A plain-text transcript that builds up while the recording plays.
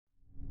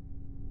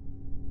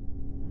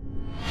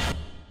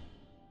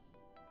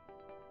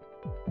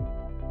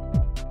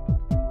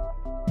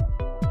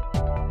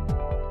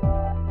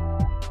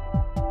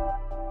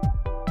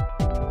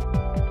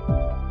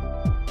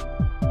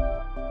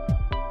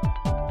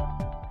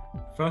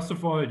First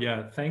of all,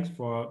 yeah, thanks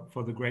for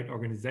the great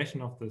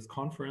organization of this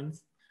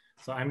conference.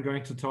 So I'm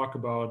going to talk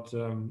about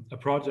a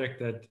project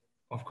that,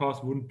 of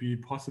course, wouldn't be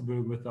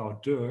possible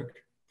without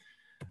Dirk.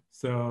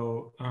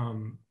 So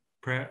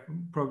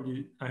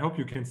probably, I hope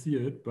you can see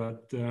it,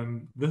 but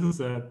this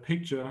is a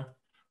picture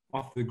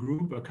of the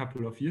group a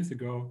couple of years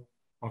ago,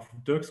 of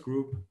Dirk's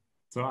group.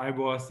 So I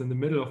was in the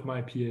middle of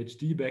my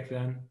PhD back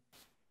then.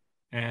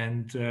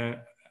 And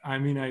I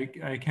mean,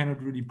 I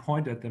cannot really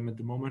point at them at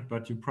the moment,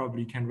 but you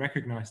probably can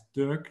recognize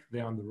Dirk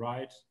there on the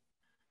right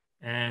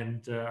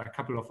and a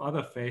couple of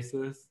other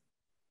faces.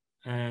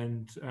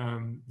 And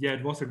yeah,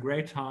 it was a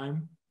great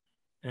time.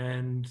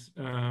 And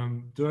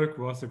Dirk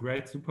was a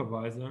great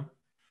supervisor.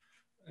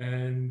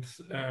 And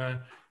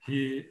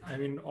he, I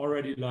mean,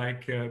 already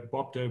like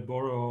Bob Del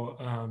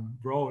Boro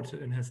wrote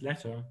in his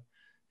letter,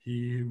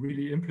 he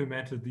really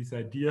implemented these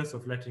ideas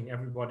of letting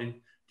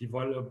everybody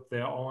develop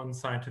their own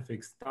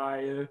scientific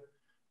style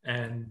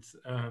and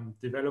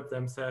develop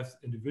themselves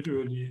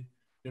individually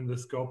in the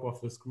scope of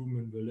this group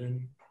in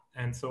Berlin.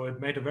 And so it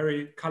made a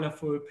very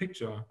colorful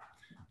picture,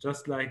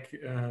 just like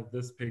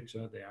this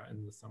picture there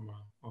in the summer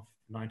of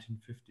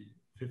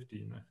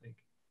 1915, I think,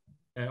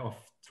 of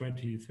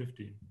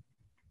 2015.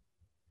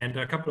 And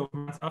a couple of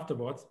months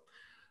afterwards,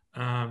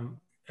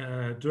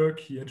 Dirk,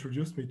 he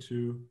introduced me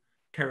to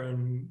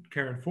Karen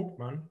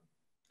Vogtmann.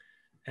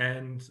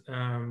 And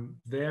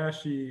there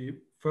she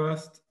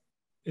first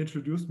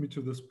introduced me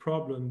to this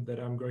problem that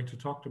I'm going to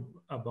talk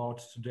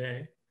about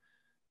today.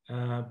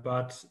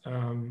 But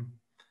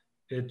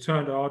it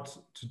turned out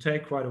to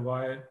take quite a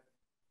while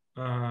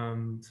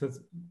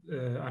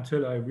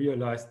until I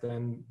realized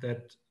then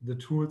that the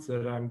tools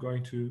that I'm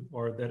going to,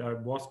 or that I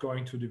was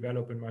going to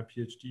develop in my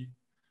PhD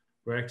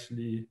were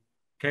actually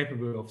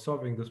capable of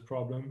solving this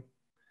problem.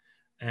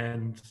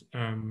 And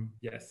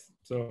yes,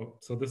 so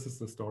this is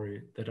the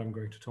story that I'm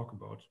going to talk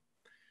about,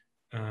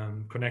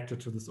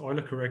 connected to this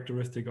Euler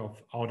characteristic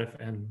of out of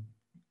n.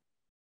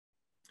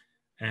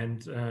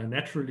 And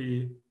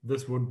naturally,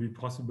 this wouldn't be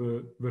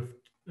possible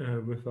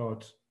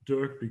without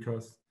Dirk,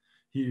 because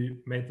he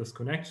made this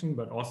connection,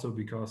 but also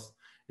because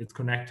it's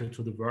connected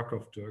to the work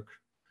of Dirk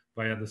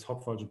via this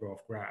Hopf algebra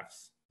of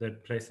graphs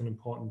that plays an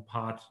important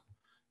part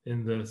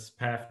in this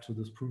path to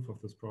this proof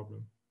of this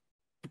problem.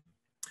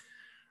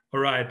 All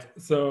right,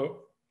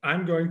 so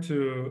I'm going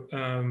to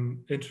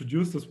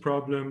introduce this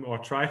problem, or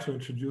try to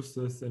introduce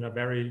this in a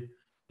very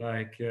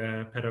like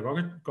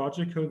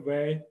pedagogical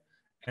way.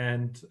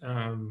 And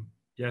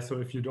yeah, so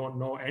if you don't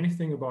know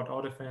anything about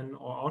out of n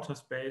or outer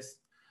space,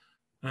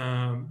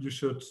 you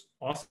should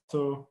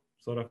also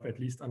sort of at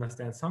least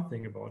understand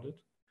something about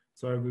it.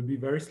 So I will be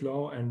very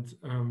slow, and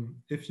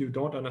if you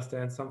don't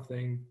understand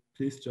something,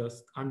 please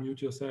just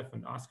unmute yourself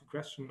and ask a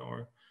question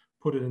or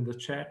put it in the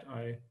chat.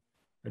 I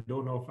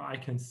don't know if I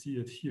can see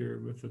it here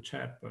with the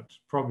chat, but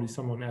probably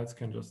someone else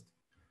can just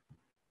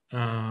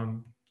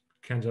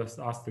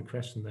ask the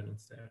question then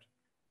instead.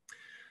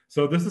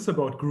 So this is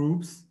about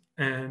groups,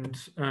 and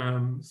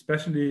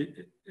especially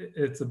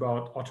it's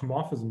about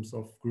automorphisms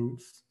of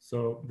groups.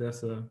 So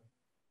there's a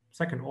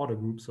second order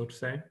group, so to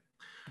say.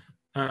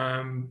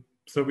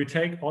 So we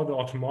take all the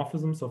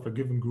automorphisms of a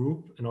given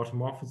group. An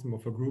automorphism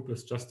of a group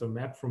is just a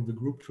map from the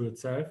group to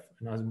itself,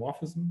 an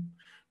isomorphism,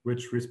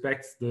 which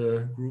respects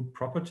the group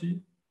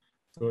property.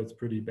 So it's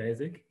pretty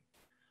basic.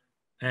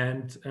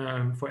 And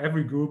for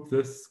every group,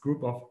 this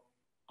group of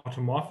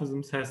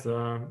automorphisms has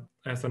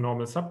a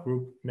normal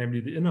subgroup, namely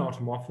the inner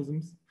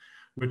automorphisms,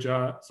 which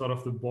are sort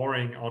of the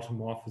boring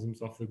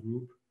automorphisms of the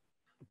group.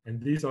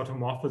 And these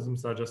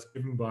automorphisms are just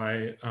given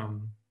by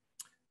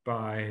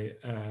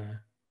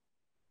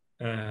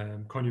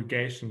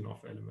conjugation of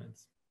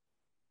elements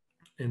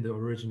in the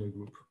original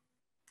group.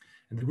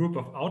 And the group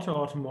of outer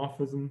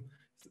automorphism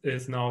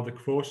is now the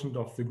quotient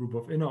of the group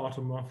of inner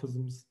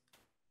automorphisms,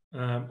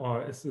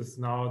 or is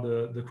now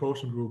the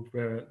quotient group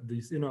where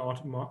these inner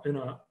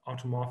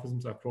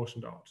automorphisms are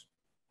quotient out.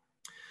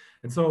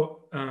 And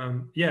so,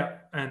 yeah,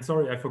 and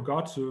sorry, I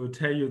forgot to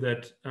tell you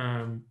that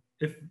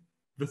if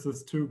this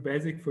is too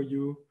basic for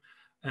you,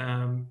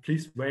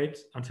 please wait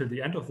until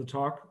the end of the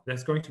talk.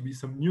 There's going to be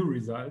some new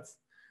results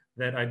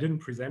that I didn't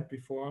present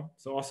before.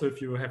 So also,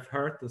 if you have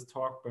heard this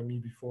talk by me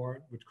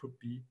before, which could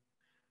be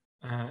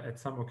at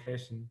some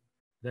occasion,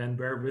 then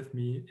bear with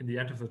me. In the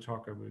end of the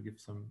talk, I will give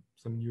some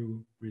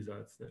new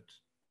results that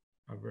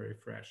are very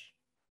fresh.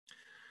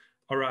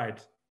 All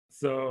right,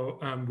 so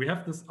we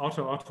have this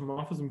outer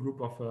automorphism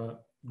group of a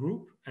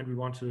group, and we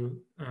want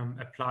to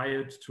apply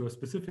it to a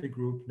specific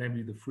group,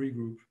 namely the free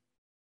group.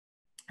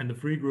 And the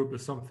free group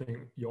is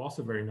something you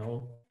also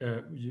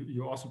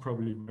you also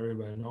probably very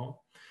well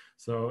know.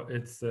 So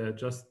it's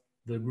just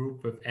the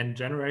group with n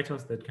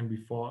generators that can be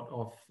thought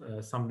of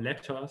some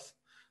letters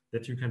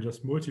that you can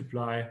just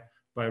multiply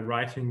by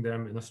writing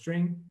them in a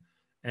string.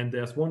 And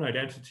there's one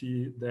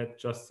identity that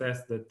just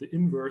says that the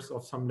inverse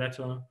of some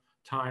letter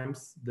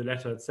times the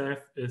letter itself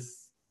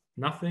is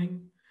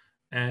nothing.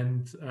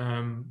 And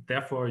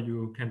therefore,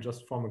 you can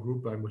just form a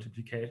group by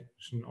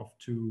multiplication of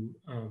two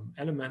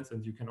elements,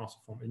 and you can also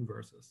form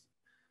inverses.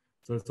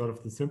 So it's sort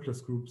of the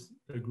simplest group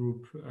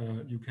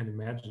you can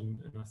imagine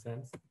in a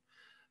sense.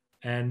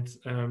 And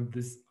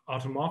this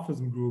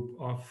automorphism group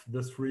of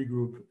this free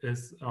group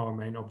is our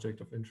main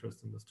object of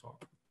interest in this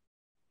talk.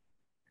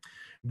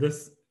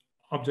 This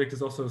object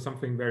is also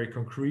something very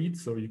concrete,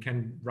 so you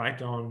can write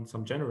down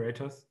some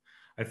generators.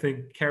 I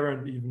think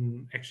Karen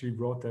even actually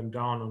wrote them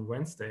down on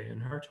Wednesday in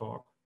her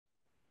talk.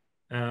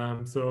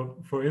 So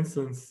for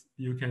instance,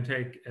 you can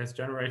take as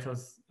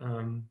generators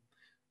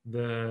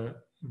the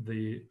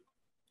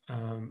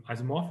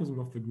isomorphism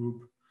of the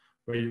group,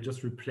 where you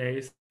just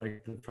replace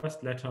like the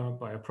first letter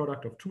by a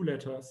product of two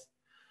letters.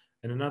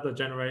 And another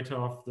generator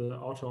of the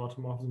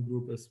automorphism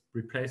group is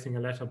replacing a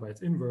letter by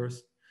its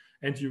inverse.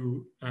 And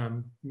you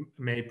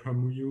may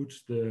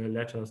permute the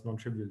letters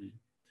non-trivially.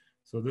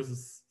 So this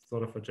is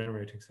sort of a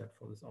generating set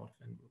for this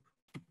out-of-n group.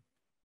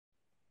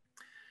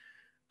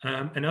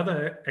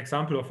 Another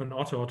example of an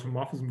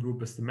automorphism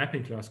group is the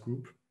mapping class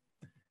group,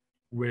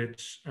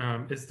 which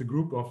is the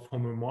group of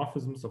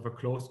homomorphisms of a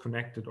closed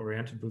connected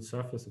orientable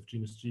surface of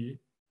genus G.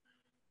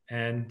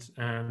 And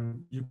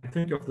you can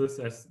think of this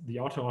as the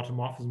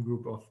automorphism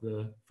group of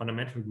the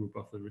fundamental group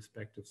of the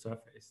respective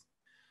surface.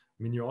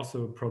 I mean, you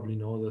also probably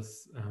know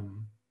this,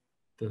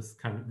 these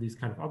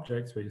kind of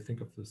objects where you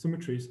think of the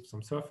symmetries of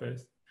some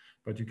surface,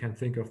 but you can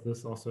think of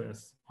this also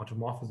as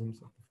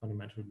automorphisms of the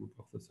fundamental group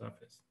of the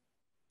surface.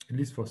 At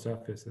least for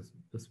surfaces,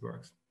 this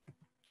works.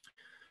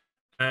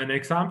 An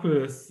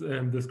example is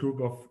this group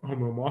of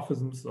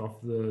homomorphisms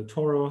of the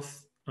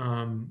torus,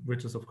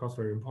 which is of course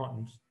very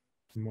important,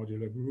 the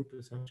modular group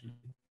essentially.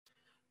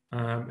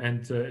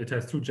 It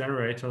has two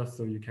generators,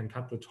 so you can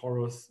cut the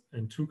torus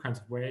in two kinds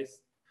of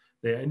ways.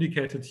 They are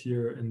indicated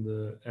here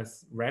in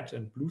as red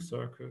and blue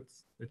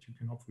circles that you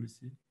can hopefully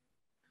see.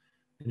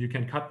 And you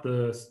can cut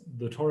the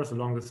torus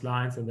along these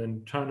lines and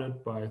then turn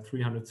it by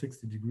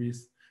 360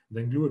 degrees,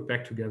 then glue it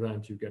back together,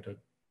 and you get a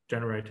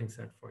generating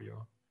set for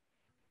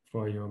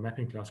your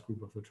mapping class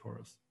group of the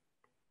torus.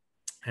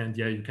 And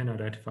yeah, you can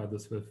identify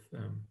this with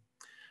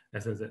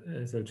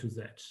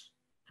SL2Z.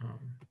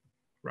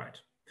 Right.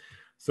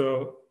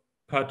 So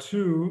part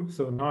two,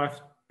 so now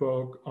I've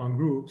spoke on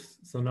groups,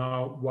 so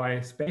now why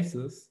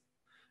spaces?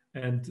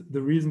 And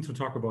the reason to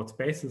talk about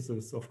spaces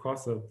is, of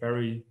course, a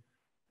very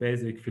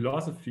basic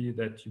philosophy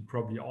that you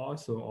probably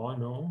also all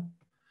know,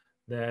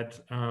 that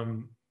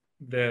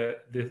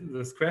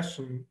this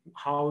question,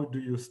 how do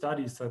you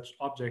study such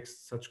objects,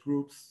 such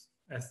groups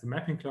as the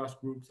mapping class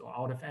groups or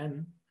out of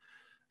n,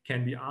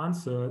 can be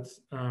answered.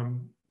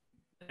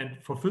 And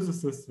for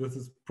physicists, this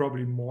is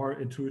probably more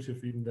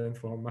intuitive even than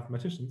for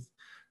mathematicians,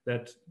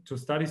 that to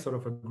study sort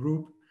of a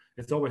group,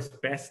 it's always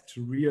best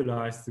to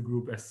realize the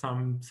group as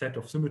some set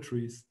of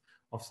symmetries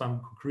of some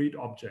concrete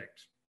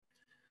object.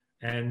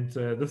 And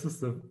this is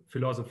the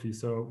philosophy.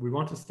 So we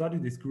want to study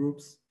these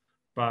groups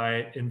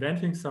by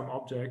inventing some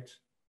object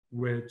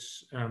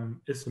which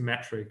is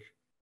symmetric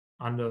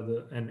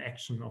under an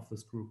action of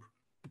this group.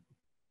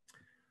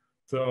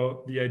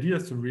 So the idea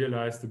is to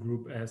realize the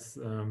group as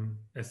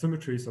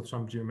symmetries of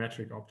some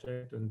geometric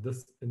object. And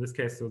in this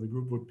case, so the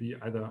group would be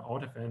either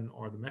out of n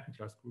or the mapping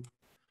class group.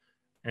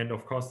 And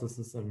of course, this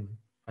is an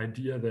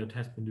idea that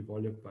has been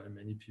developed by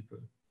many people.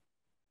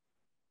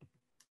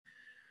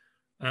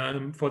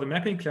 For the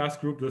mapping class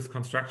group, this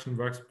construction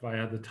works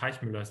via the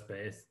Teichmüller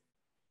space.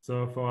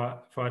 So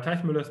for a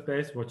Teichmüller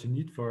space, what you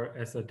need for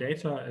as a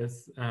data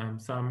is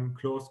some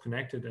closed,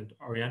 connected, and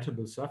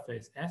orientable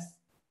surface S.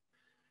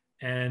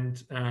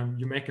 And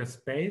you make a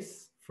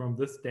space from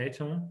this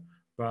data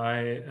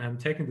by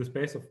taking the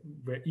space of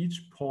where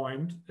each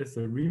point is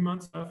a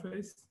Riemann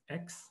surface,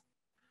 X.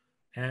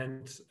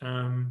 And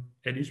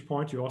at each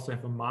point, you also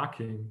have a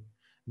marking.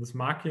 This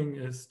marking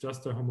is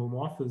just a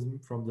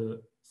homomorphism from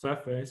the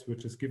surface,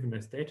 which is given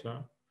as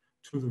data,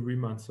 to the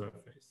Riemann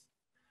surface.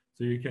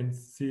 So you can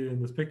see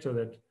in this picture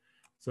that,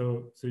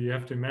 so you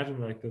have to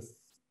imagine like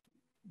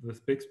this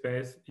big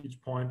space,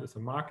 each point is a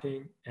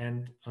marking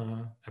and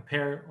a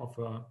pair of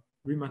a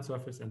Riemann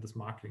surface and this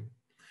marking,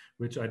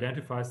 which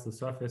identifies the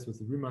surface with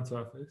the Riemann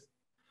surface.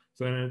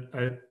 So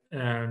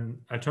an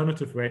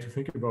alternative way to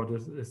think about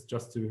this is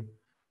just to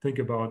think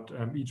about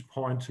each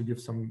point to give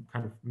some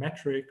kind of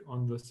metric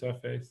on the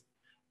surface,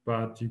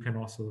 but you can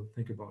also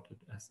think about it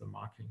as a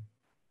marking,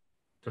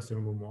 just a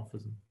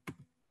homomorphism.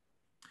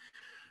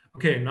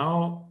 Okay,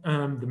 now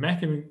the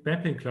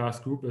mapping class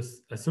group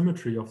is a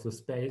symmetry of the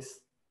space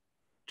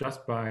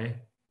just by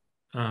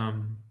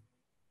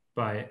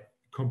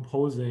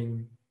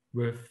composing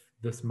with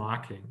this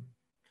marking.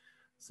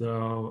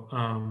 So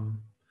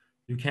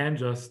you can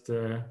just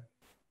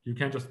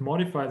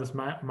modify this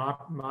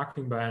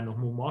marking by an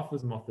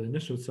homomorphism of the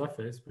initial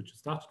surface, which you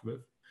started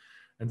with.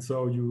 And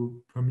so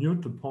you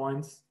permute the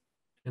points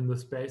in the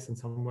space in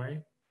some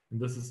way. And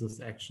this is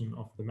this action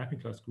of the mapping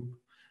class group.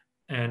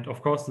 And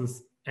of course,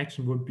 this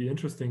action would be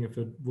interesting if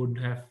it wouldn't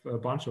have a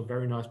bunch of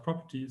very nice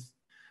properties.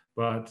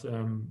 But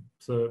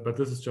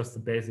this is just the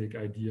basic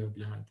idea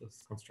behind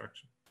this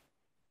construction.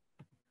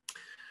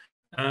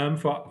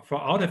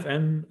 For out of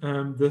n,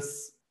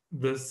 this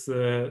this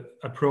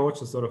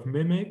approach is sort of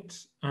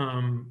mimicked,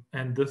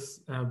 and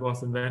this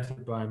was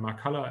invented by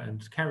Harer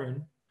and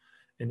Karen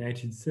in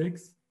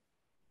 1886.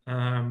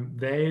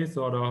 They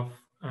sort of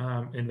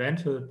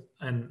invented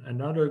an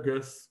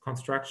analogous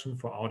construction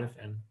for out of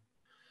n.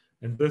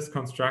 And this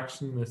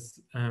construction is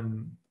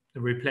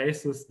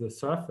replaces the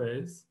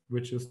surface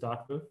which you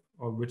start with,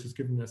 or which is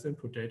given as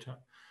input data,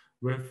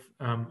 with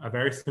a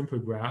very simple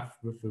graph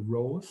with the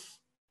rows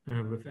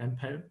with n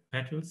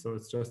petals. So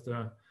it's just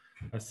a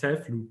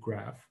self-loop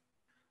graph,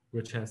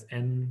 which has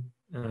n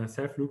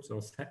self-loops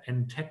or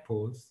n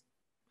tadpoles.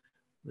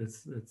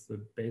 It's the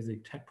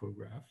basic tadpole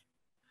graph.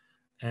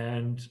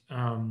 And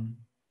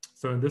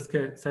so in this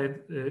case,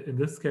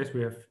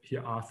 we have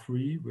here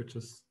R3, which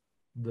is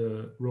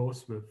the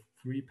rows with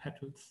 3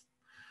 petals.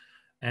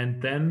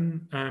 And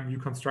then you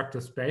construct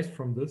a space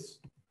from this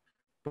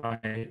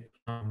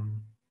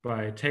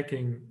by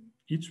taking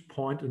each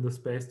point in the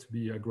space to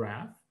be a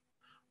graph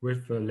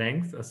with a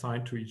length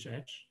assigned to each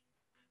edge,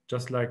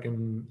 just like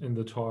in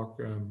the talk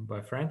by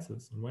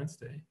Francis on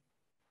Wednesday.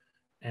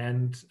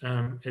 And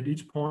at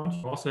each point,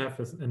 you also have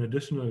an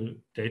additional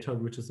data,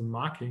 which is a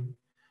marking,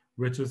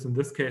 which is in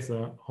this case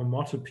a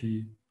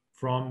homotopy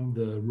from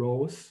the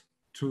rows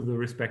to the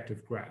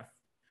respective graph.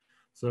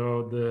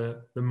 So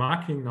the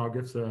marking now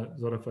gives a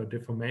sort of a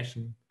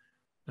deformation,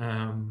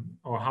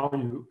 or how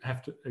you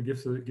have to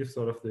gives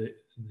sort of the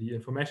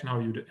information how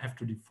you have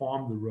to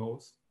deform the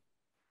rows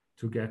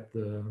to get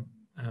the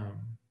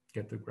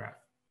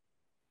graph.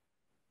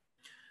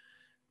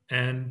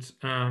 And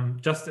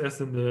just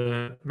as in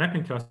the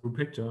mapping class group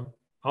picture,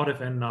 out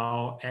of n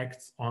now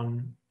acts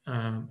on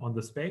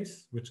the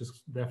space, which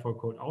is therefore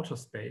called outer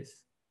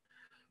space,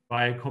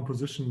 by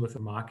composition with a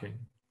marking.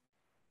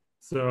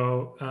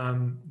 So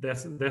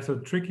there's a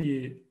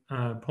tricky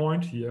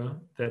point here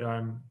that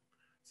I'm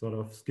sort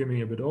of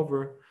skimming a bit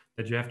over,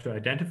 that you have to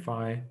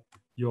identify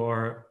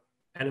your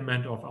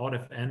element of out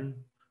of n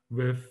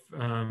with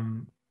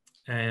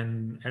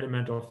an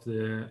element of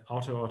the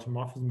outer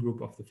automorphism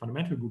group of the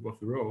fundamental group of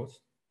the rows.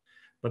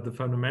 But the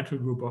fundamental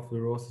group of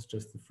the rows is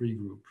just the free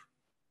group,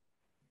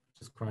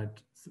 which is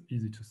quite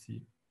easy to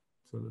see.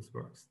 So this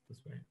works this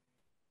way.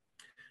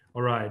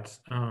 All right.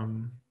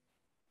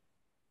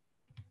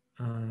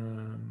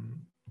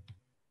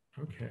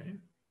 Okay.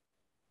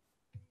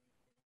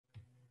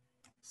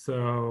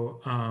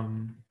 So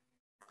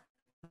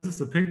this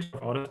is a picture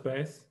of outer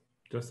space,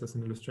 just as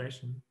an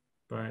illustration,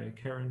 by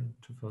Karen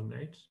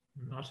 2008,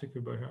 an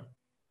article by her.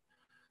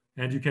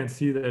 And you can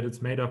see that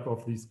it's made up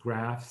of these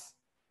graphs.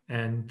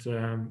 And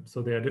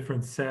so there are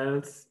different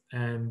cells,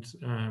 and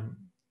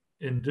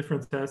in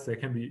different cells, there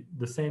can be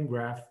the same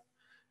graph.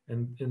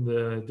 And in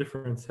the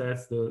different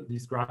cells,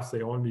 these graphs,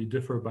 they only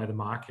differ by the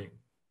marking.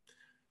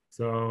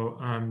 So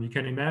you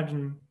can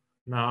imagine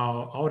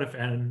now out of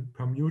n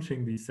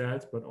permuting these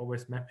cells, but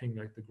always mapping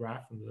like the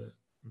graph on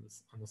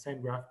the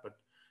same graph, but it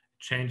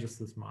changes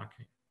this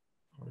marking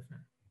out of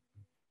n.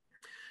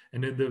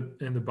 And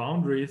in the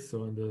boundaries,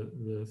 so in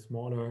the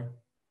smaller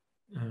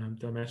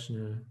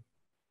dimensional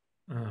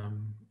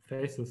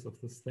faces of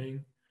this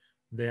thing,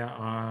 there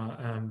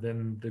are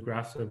then the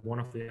graphs that one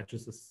of the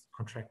edges is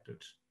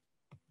contracted.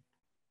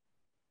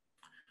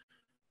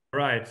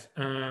 Right.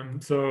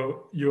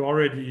 So you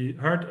already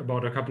heard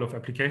about a couple of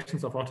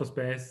applications of outer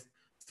space.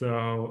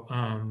 So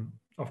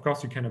of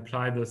course you can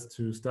apply this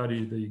to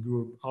study the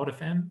group out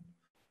of n.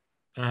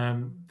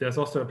 There's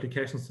also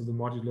applications to the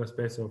modular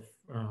space of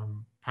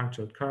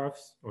punctured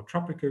curves or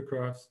tropical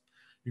curves.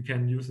 You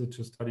can use it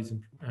to study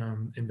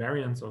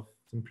invariance of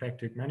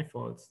symplectic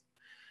manifolds.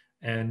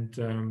 And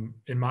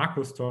in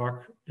Marco's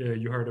talk,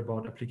 you heard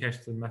about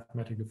applications in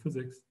mathematical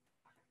physics.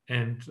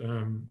 And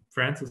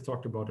Francis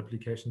talked about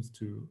applications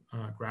to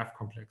graph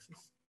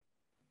complexes.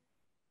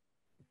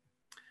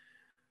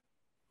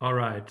 All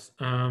right.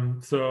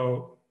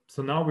 So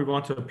now we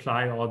want to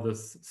apply all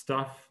this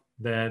stuff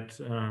that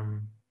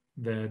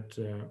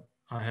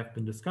I have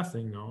been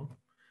discussing now.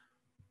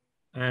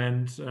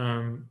 And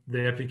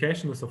the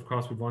application is, of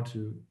course, we want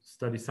to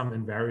study some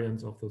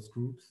invariance of those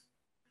groups.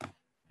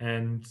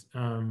 And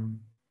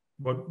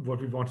what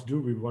we want to do,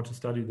 we want to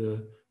study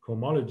the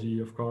homology,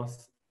 of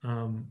course,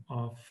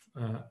 of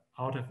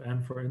out of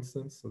n, for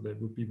instance. So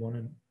that would be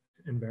one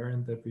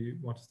invariant that we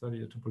want to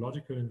study, a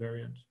topological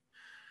invariant.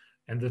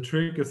 And the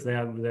trick is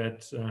there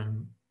that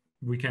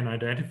we can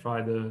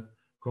identify the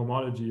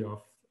homology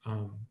of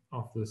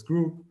this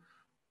group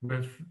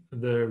with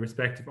the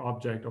respective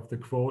object of the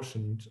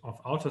quotient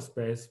of outer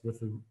space with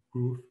the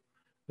group,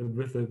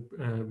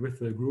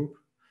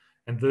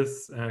 and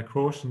this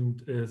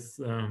quotient is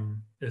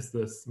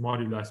this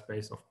modular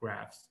space of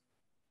graphs.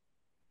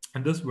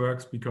 And this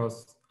works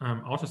because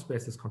outer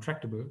space is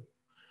contractible,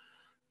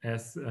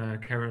 as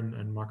Karen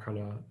and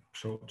Markala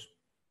showed.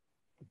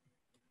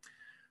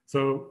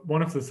 So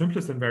one of the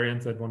simplest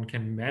invariants that one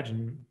can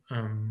imagine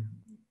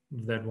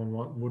that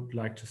one would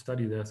like to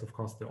study there is, of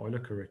course, the Euler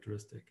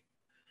characteristic.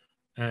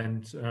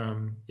 And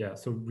yeah,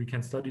 so we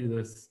can study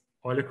this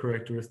Euler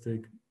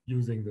characteristic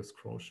using this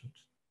quotient.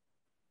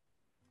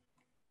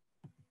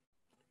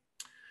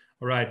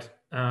 All right.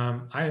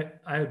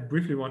 I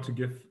briefly want to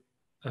give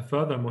a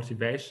further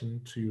motivation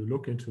to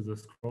look into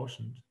this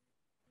quotient,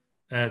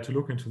 to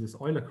look into this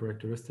Euler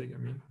characteristic, I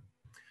mean.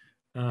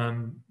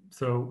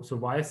 So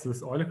why is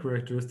this Euler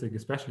characteristic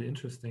especially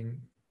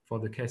interesting for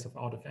the case of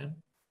out of n?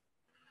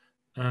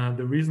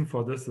 The reason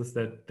for this is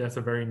that there's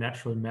a very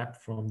natural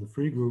map from the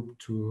free group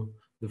to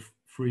the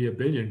free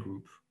abelian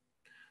group.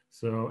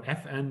 So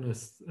Fn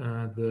is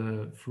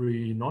the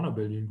free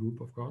non-abelian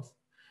group, of course,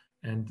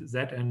 and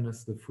Zn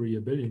is the free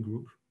abelian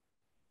group.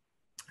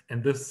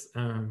 And this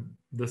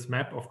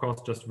map, of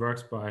course, just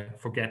works by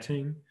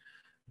forgetting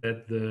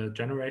that the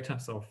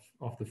generators of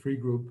the free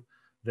group,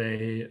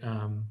 they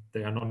are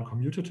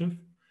non-commutative.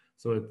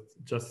 So it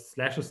just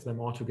slashes them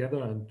all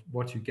together, and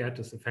what you get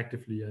is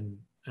effectively an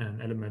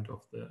element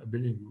of the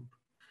abelian group.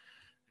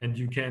 And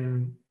you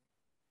can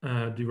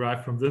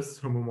derive from this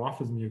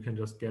homomorphism, you can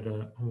just get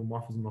a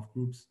homomorphism of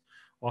groups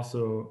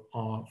also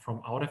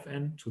from out of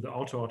n to the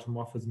outer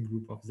automorphism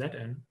group of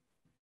Zn.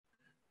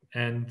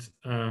 And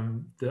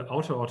the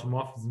outer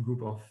automorphism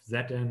group of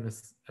Zn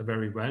is a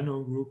very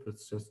well-known group.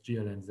 It's just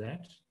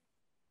GLNZ.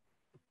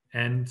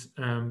 And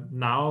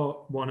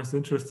now one is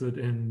interested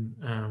in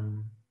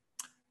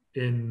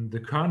the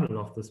kernel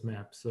of this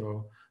map.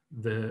 So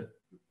the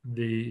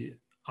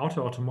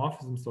outer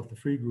automorphisms of the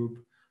free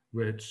group,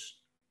 which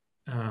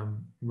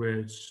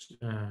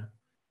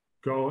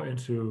go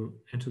into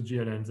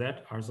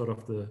GLNZ, are sort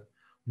of the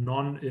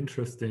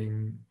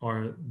non-interesting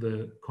or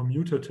the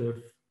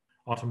commutative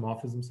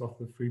automorphisms of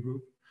the free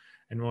group,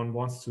 and one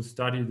wants to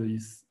study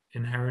these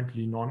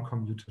inherently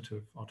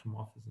non-commutative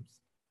automorphisms.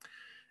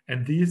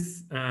 And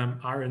these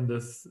are in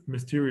this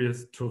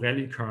mysterious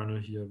Torelli kernel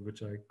here,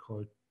 which I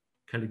called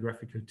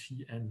calligraphical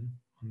Tn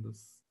on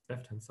this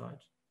left-hand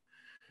side.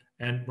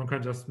 And one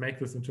can just make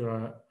this into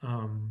a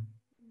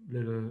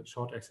little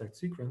short exact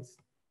sequence.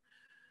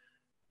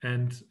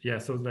 And yeah,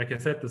 so like I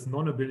said, this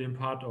non-abelian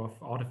part of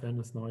out of n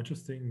is now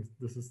interesting.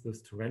 This is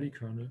this Torelli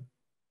kernel.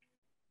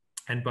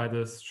 And by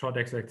this short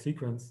exact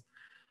sequence,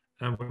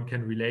 one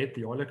can relate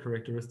the Euler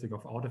characteristic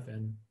of out of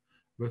n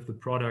with the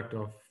product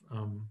of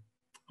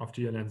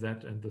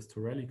GLNZ and this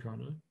Torelli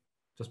kernel,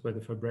 just by the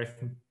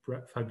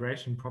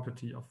vibration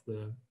property of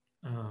the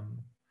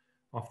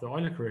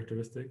Euler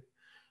characteristic.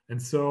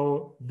 And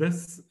so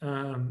this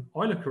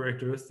Euler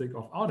characteristic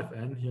of out of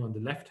n here on the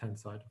left-hand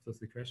side of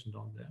this equation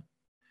down there,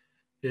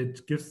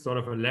 it gives sort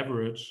of a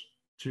leverage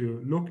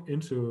to look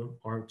into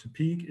or to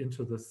peek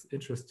into this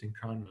interesting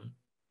kernel.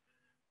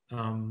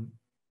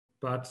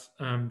 But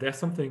there's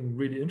something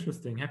really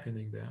interesting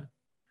happening there,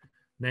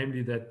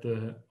 namely that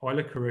the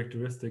Euler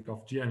characteristic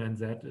of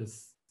GLNZ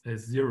is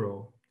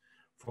 0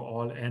 for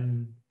all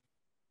n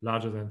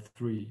larger than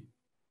 3.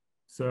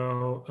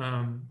 So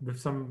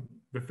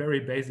with very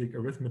basic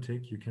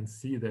arithmetic, you can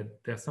see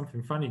that there's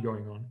something funny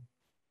going on,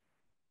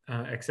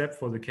 except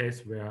for the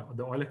case where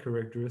the Euler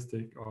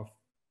characteristic of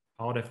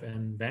out of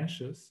n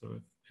vanishes.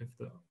 So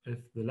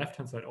if the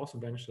left-hand side also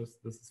vanishes,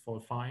 this is all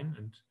fine,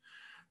 and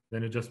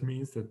then it just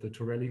means that the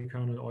Torelli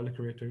kernel Euler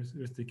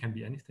characteristic can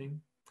be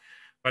anything.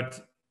 But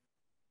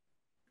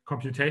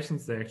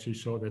computations, they actually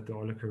show that the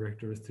Euler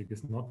characteristic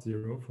is not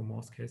 0 for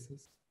most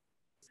cases.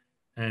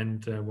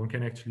 And one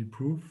can actually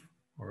prove,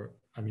 or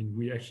I mean,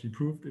 we actually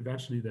proved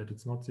eventually that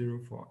it's not 0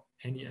 for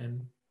any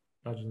n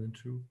larger than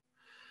 2.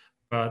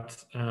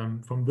 But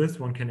from this,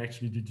 one can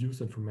actually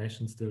deduce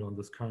information still on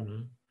this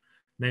kernel,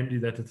 namely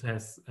that it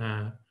has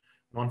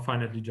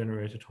non-finitely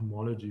generated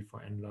homology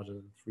for n larger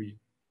than 3,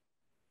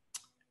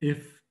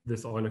 if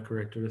this Euler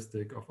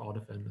characteristic of out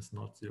of n is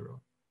not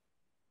 0.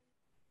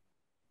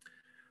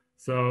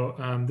 So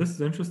this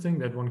is interesting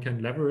that one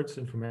can leverage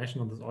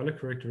information on this Euler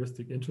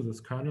characteristic into this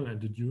kernel and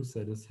deduce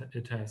that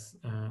it has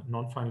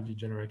non-finitely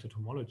generated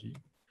homology.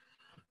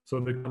 So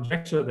the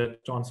conjecture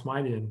that John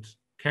Smiley and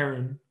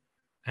Karen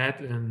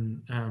had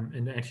in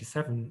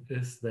 87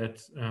 is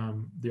that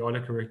the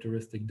Euler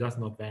characteristic does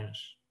not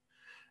vanish.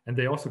 And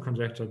they also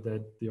conjectured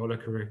that the Euler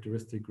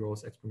characteristic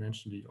grows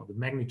exponentially, or the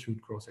magnitude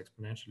grows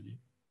exponentially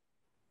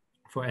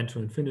for n to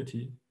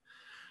infinity.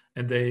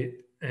 And they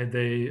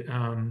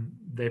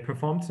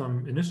performed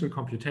some initial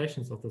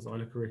computations of this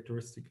Euler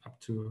characteristic up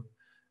to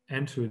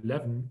n to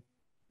 11.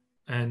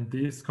 And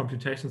these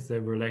computations, they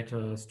were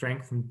later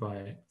strengthened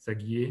by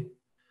Zagier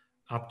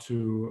up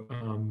to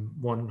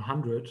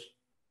 100.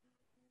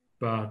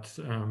 But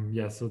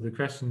yeah, so the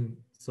question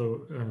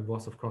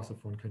was, of course,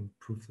 if one can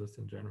prove this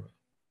in general.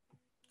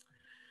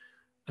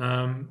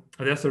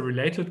 There's a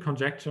related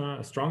conjecture,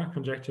 a stronger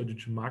conjecture due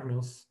to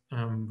Magnus,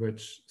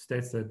 which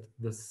states that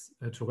this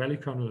Torelli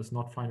kernel is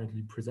not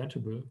finitely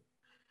presentable.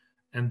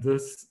 And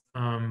this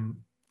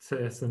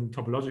says in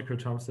topological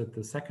terms that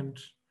the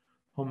second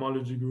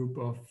homology group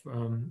of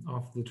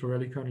the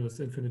Torelli kernel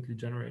is infinitely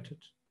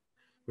generated,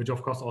 which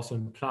of course also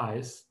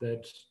implies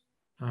that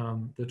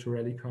the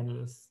Torelli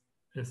kernel is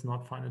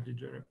not finitely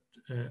generated,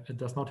 it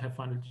does not have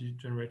finitely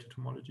generated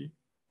homology.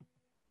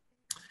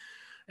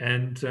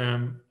 And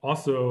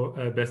also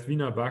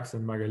Best-Wiener, Bugs,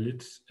 and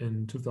Margalit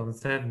in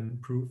 2007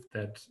 proved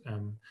that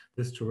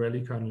this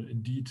Torelli kernel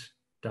indeed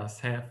does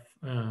have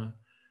a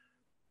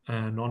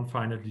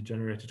non-finitely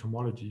generated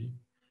homology,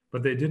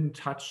 but they didn't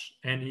touch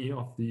any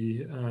of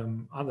the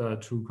other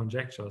two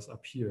conjectures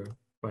up here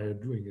by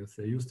doing this.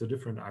 They used a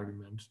different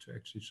argument to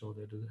actually show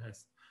that it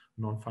has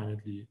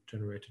non-finitely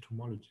generated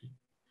homology.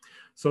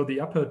 So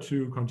the upper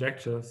two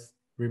conjectures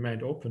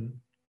remained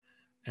open.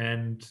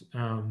 And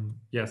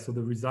yeah, so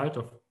the result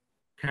of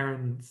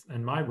Karen's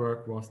and my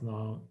work was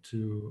now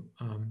to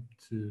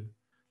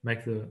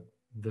make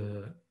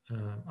the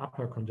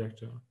upper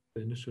conjecture,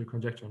 the initial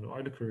conjecture on the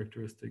Euler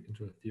characteristic,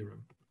 into a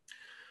theorem.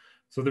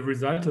 So the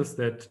result is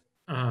that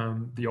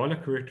the Euler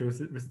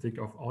characteristic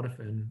of out of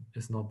n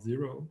is not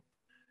zero.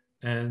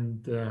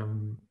 And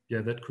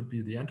yeah, that could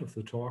be the end of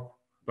the talk,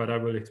 but I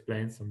will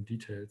explain some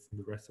details in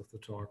the rest of the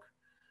talk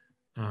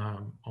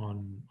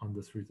on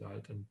this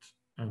result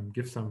and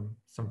give some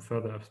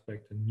further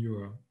aspect and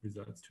newer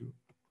results too.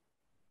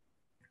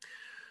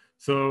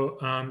 So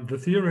the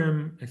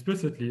theorem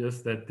explicitly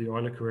is that the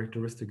Euler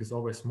characteristic is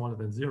always smaller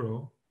than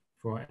zero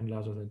for n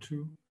larger than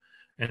 2,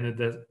 and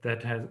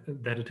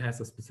that it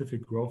has a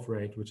specific growth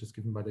rate, which is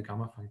given by the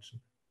gamma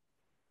function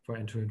for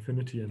n to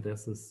infinity, and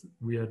there's this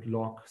weird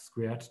log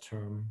squared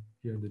term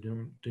here in the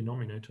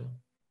denominator,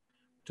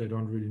 which I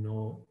don't really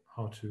know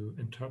how to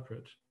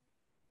interpret,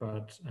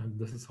 but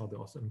this is how the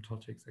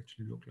asymptotics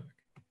actually look like.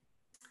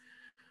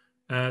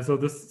 So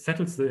this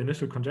settles the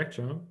initial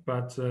conjecture,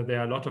 but there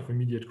are a lot of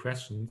immediate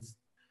questions.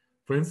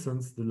 For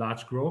instance, the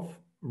large growth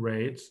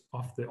rate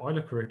of the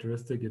Euler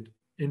characteristic, it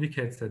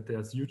indicates that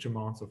there's huge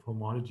amounts of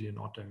homology in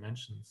odd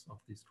dimensions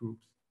of these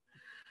groups.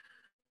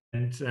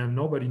 And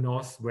nobody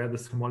knows where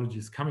this homology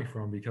is coming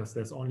from, because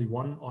there's only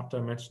one odd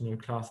dimensional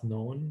class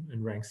known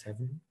in rank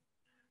 7.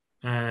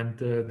 And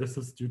this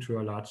is due to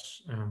a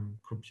large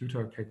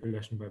computer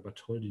calculation by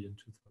Bartholdi in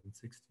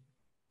 2016.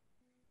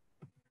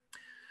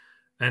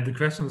 And the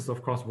question is,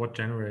 of course, what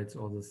generates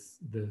all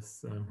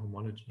this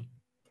homology?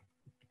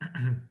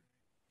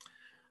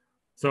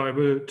 So I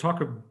will talk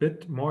a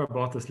bit more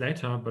about this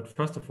later, but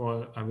first of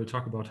all, I will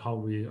talk about how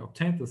we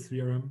obtained this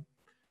theorem.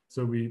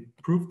 So we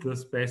proved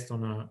this based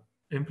on an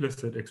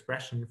implicit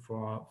expression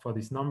for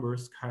these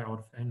numbers, chi out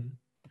of n.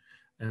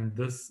 And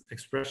this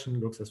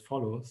expression looks as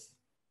follows.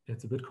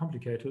 It's a bit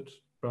complicated,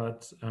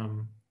 but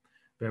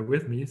bear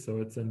with me. So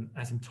it's an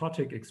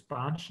asymptotic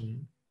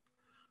expansion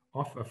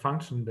of a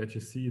function that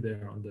you see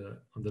there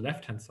on the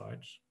left-hand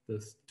side,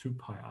 this 2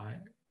 pi I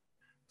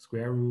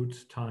square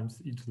root times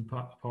e to the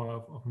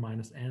power of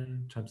minus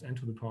n times n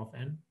to the power of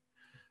n,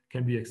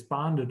 can be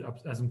expanded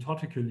up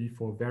asymptotically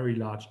for very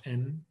large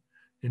n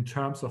in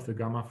terms of the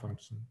gamma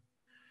function.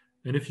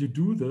 And if you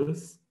do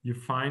this, you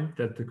find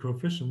that the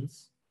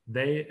coefficients,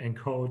 they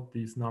encode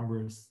these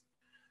numbers,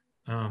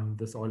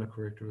 this Euler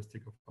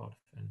characteristic of out of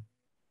n.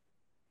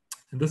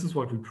 And this is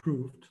what we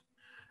proved.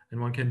 And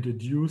one can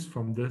deduce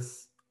from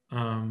this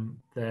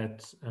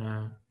that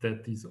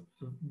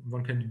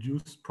one can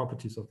deduce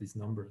properties of these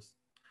numbers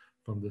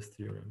from this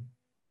theorem.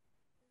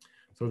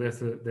 So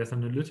there's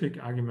an analytic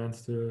argument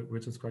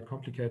which is quite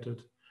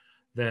complicated,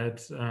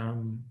 that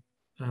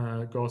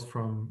goes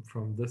from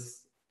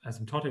this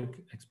asymptotic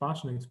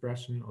expansion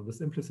expression, or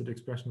this implicit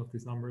expression of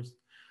these numbers,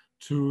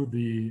 to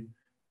the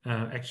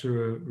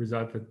actual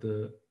result that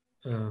the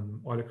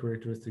Euler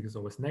characteristic is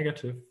always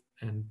negative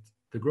and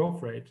the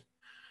growth rate.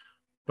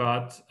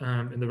 But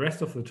in the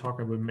rest of the talk,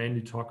 I will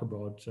mainly talk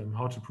about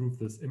how to prove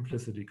this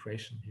implicit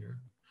equation here,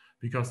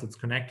 because it's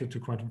connected to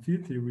quantum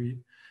field theory,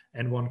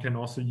 and one can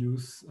also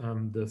use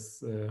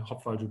this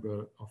Hopf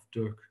algebra of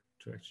Dirk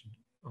to actually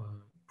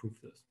prove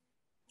this,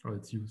 or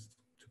it's used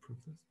to prove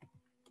this.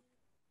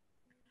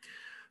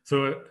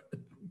 So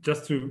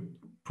just to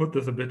put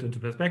this a bit into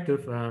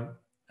perspective,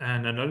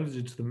 an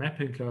analogy to the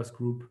mapping class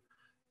group,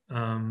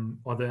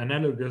 or the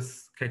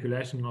analogous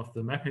calculation of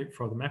the mapping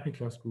for the mapping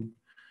class group,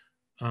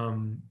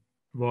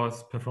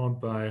 was performed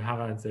by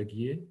Harer and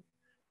Zagier.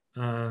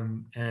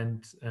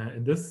 And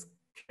in this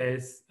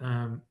case,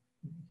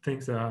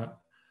 things are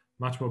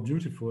much more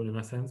beautiful in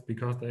a sense,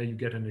 because there you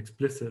get an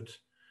explicit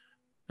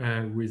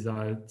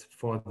result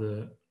for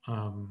the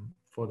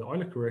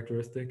Euler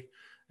characteristic.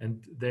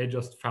 And they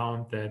just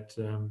found that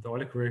the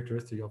Euler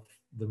characteristic of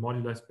the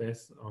moduli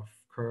space of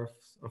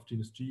curves of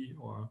genus G,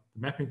 or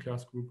the mapping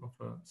class group of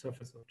a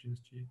surface of genus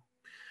G,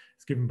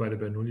 is given by the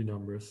Bernoulli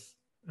numbers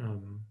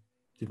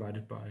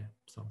divided by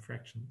some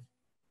fractions,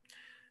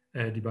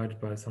 divided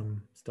by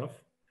some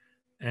stuff.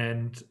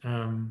 And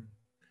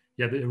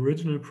yeah, the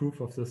original proof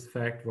of this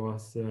fact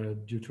was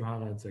due to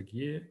Harer and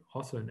Zagier,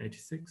 also in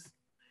 '86.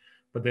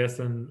 But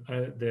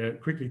there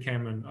quickly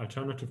came an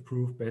alternative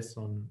proof based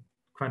on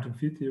quantum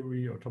field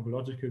theory or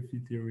topological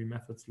field theory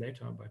methods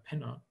later by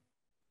Penner.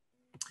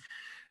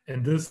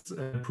 And this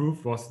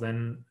proof was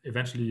then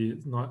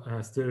eventually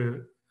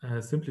still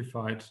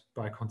simplified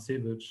by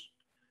Kontsevich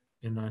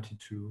in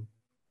 '92,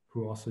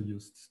 who also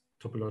used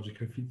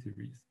topological field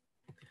theories.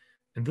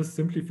 And this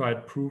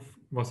simplified proof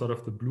was sort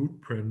of the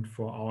blueprint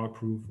for our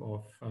proof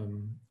of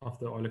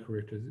the Euler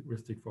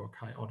characteristic for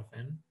chi out of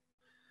n.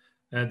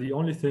 The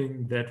only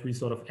thing that we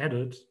sort of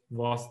added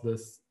was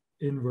this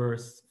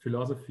inverse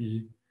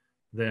philosophy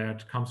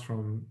that comes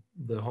from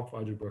the Hopf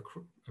Algebra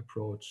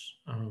approach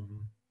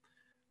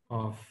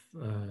of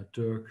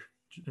Dirk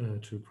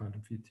to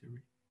quantum field theory.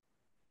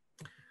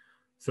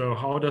 So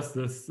how does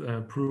this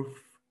proof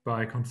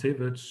by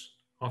Kontsevich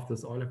of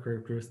this Euler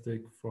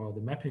characteristic for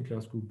the mapping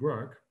class group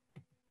work?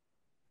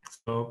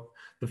 So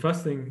the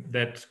first thing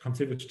that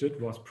Kontsevich did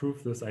was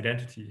prove this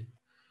identity,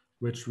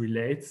 which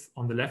relates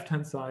on the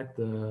left-hand side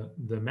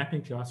the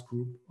mapping class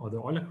group, or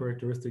the Euler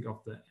characteristic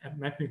of the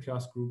mapping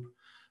class group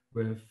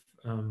with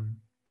a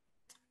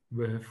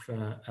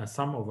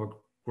sum over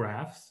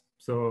graphs.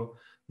 So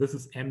this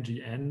is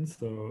MGN.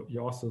 So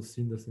you also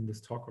seen this in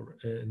this talk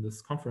in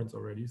this conference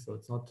already. So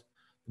it's not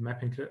the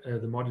mapping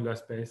the modular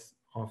space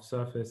of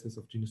surfaces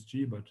of genus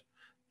G, but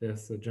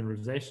there's a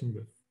generalization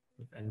with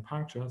n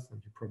punctures, and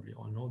you probably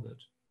all know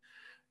that.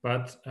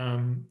 But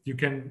you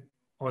can,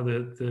 or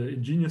the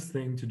ingenious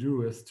thing to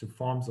do is to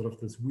form sort of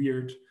this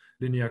weird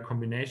linear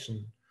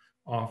combination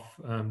of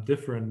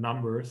different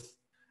numbers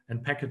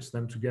and package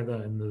them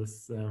together in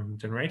this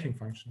generating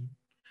function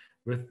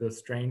with the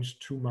strange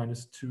 2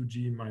 minus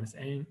 2g minus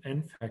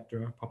n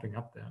factor popping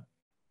up there.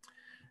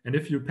 And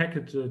if you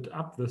package it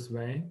up this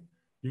way,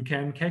 you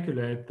can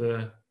calculate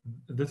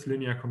this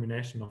linear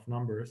combination of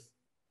numbers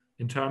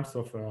in terms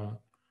of a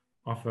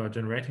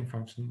generating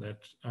function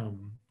that,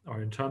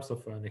 or in terms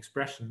of an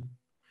expression,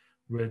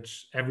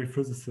 which every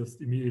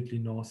physicist immediately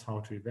knows how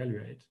to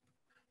evaluate.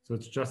 So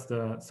it's just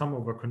a sum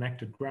over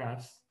connected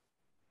graphs.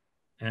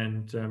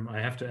 And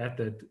I have to add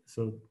that,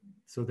 so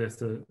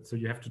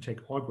you have to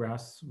take all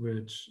graphs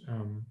which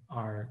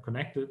are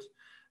connected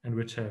and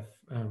which have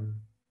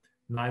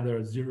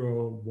neither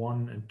 0,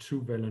 1, and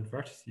 2 valent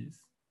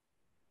vertices,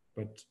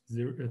 but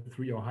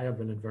 3 or higher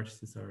valent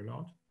vertices are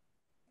allowed.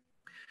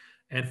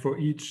 And for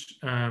each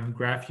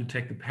graph, you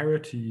take the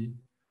parity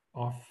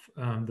of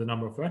the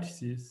number of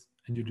vertices,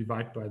 and you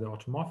divide by the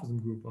automorphism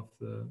group of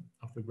the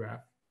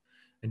graph.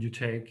 And you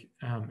take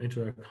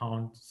into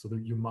account, so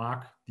that you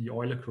mark the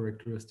Euler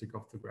characteristic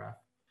of the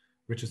graph,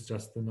 which is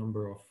just the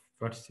number of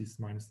vertices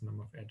minus the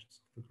number of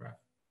edges of the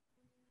graph.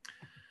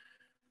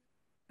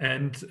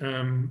 And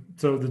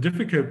so the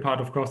difficult part,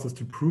 of course, is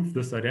to prove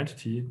this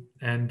identity.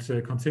 And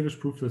Kontsevich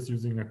proved this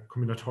using a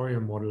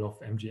combinatorial model of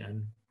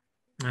MGN,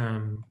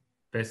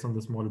 based on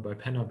this model by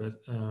Penner,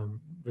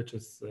 which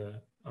is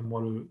a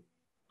model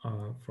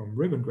from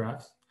ribbon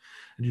graphs.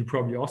 And you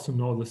probably also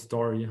know the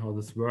story, how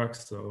this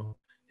works. So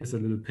here's a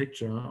little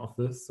picture of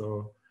this.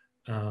 So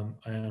I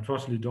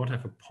unfortunately don't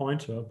have a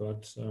pointer,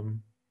 but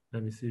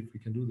let me see if we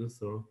can do this.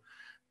 So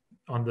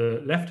on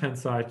the left-hand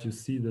side, you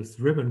see this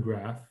ribbon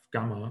graph,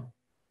 gamma.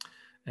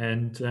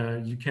 And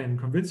you can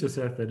convince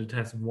yourself that it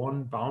has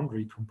one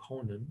boundary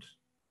component,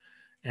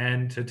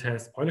 and it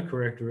has Euler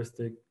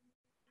characteristic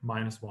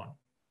 -1.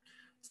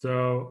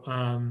 So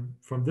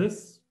from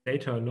this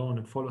data alone,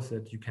 it follows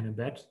that you can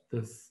embed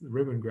this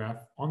ribbon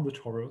graph on the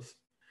torus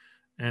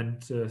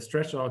and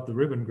stretch out the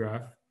ribbon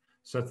graph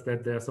such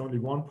that there's only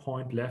one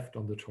point left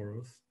on the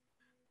torus.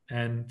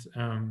 And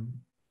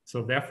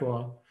so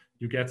therefore,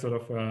 you get sort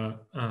of a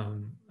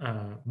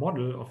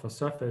model of a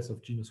surface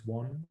of genus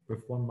 1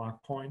 with one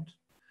marked point.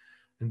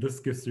 And this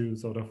gives you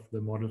sort of the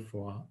model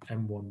for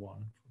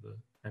M11 for the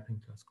mapping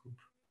class group,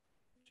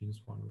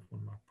 genus 1 with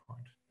one marked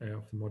point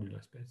of the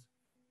modular space.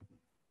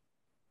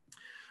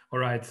 All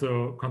right,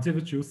 so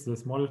Kontsevich used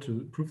this model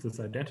to prove this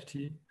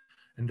identity.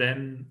 And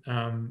then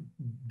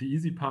the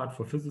easy part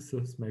for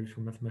physicists, maybe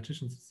for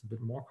mathematicians, it's a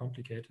bit more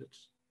complicated,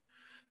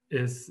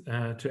 is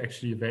to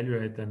actually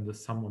evaluate then the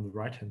sum on the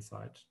right-hand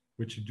side,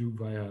 which you do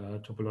via a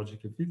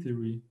topological field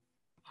theory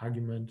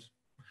argument.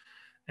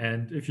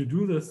 And if you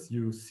do this,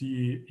 you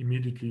see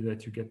immediately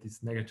that you get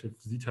these negative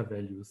zeta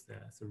values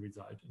there as a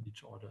result in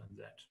each order in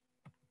Z.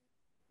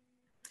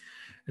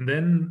 And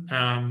then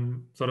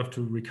sort of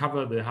to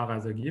recover the Harer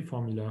and Zagier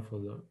formula for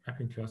the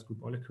mapping class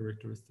group Euler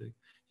characteristic,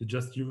 you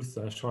just use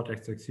a short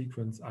exact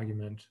sequence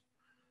argument,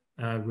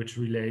 which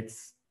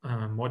relates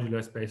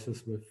modular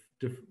spaces with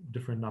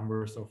different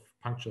numbers of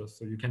punctures.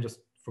 So you can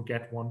just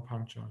forget one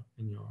puncture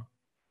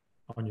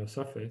on your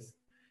surface.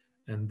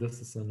 And this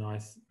is a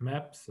nice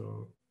map.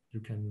 So you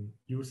can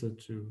use it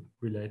to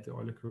relate the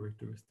Euler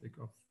characteristic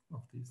of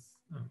these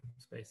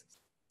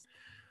spaces.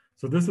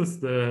 So this is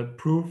the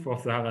proof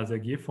of the Harer and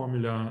Zagier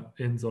formula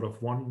in sort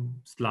of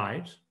one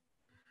slide.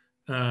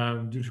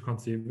 Due to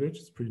Kontsevich,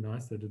 it's pretty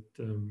nice that it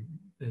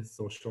is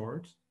so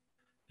short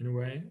in a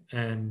way.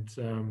 And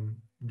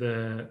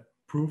the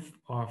proof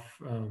of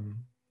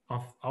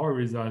our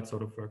result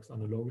sort of works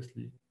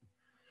analogously.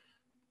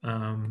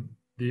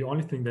 The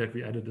only thing that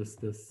we added is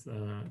this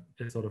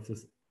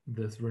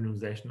this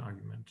renormalization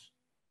argument.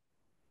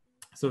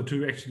 So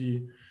to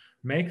actually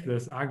make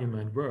this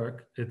argument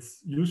work,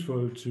 it's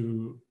useful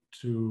to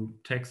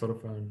take sort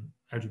of an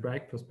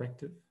algebraic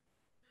perspective,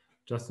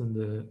 just in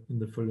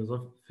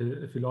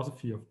the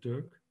philosophy of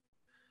Dirk.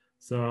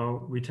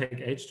 So we take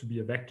H to be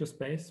a vector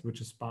space, which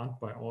is spanned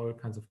by all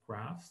kinds of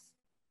graphs.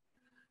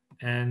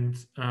 And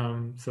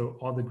so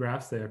all the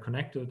graphs, they are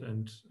connected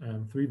and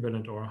 3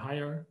 valent or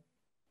higher.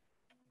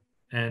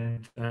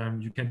 And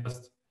you can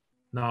just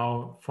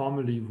now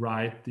formally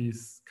write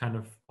these kind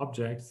of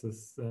objects,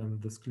 this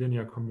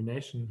linear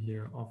combination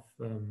here of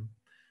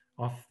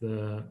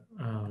the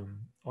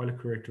Euler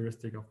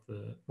characteristic of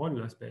the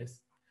modular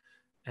space,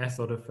 as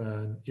sort of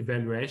an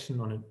evaluation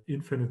on an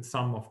infinite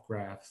sum of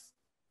graphs,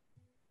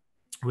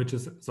 which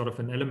is sort of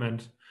an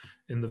element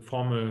in the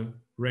formal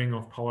ring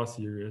of power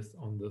series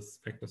on this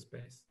vector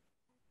space.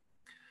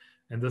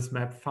 And this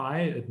map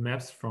phi, it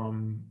maps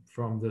from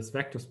this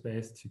vector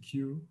space to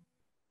Q.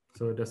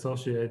 So it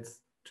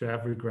associates to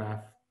every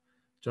graph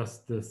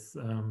just this,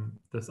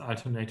 this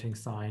alternating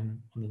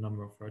sign on the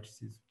number of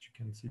vertices, which you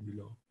can see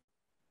below.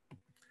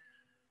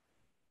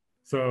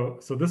 So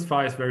this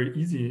phi is very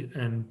easy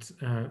and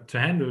to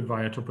handle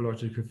via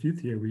topological field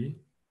theory.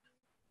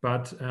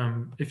 But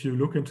if you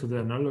look into the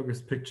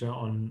analogous picture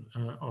on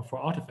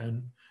for out of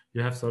n,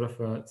 you have sort of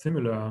a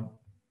similar,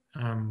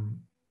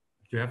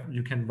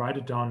 you can write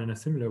it down in a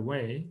similar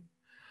way,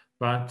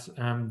 but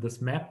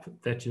this map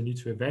that you need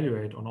to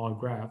evaluate on all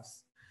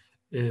graphs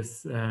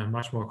is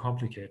much more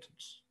complicated.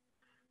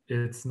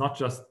 It's not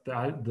just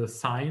the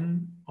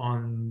sign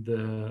on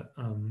the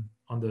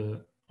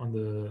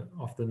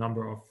of the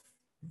number of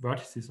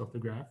vertices of the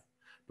graph,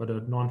 but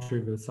a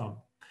non-trivial sum.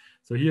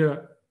 So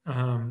here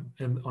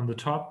in the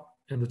top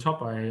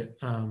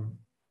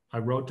I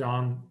wrote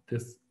down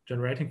this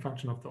generating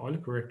function of the Euler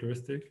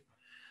characteristic,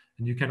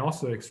 and you can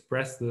also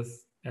express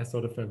this as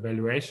sort of a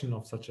valuation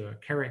of such a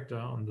character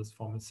on this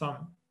formal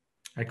sum.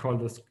 I call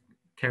this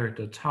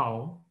character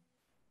tau,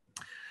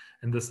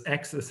 and this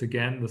x is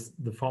again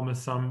the formal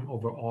sum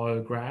over all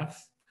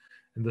graphs,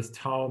 and this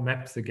tau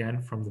maps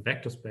again from the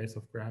vector space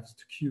of graphs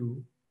to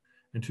Q,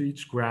 and to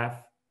each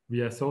graph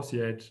we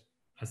associate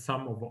a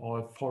sum over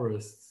all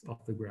forests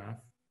of the graph.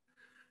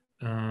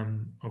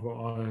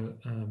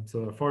 So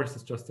a forest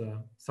is just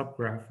a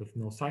subgraph with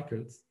no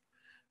cycles,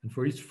 and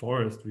for each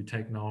forest we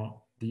take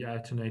now the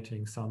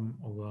alternating sum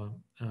over.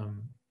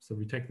 So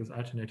we take this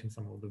alternating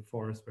sum over the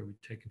forest, where we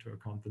take into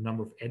account the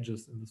number of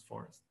edges in this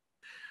forest.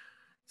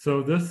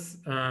 So this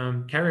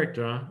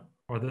character,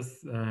 or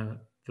this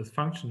this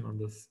function on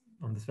this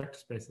vector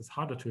space, is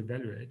harder to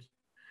evaluate,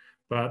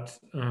 but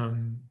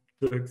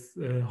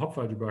the Hopf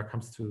algebra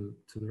comes to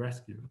the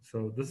rescue.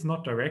 So this is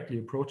not directly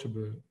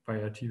approachable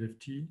via T with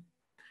T,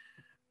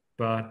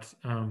 but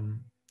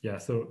yeah.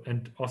 So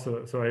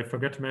I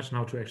forgot to mention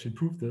how to actually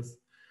prove this.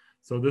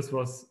 So this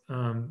was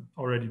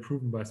already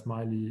proven by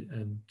Smiley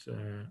and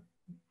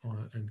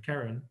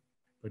Karen,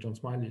 by John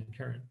Smiley and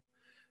Karen.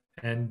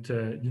 And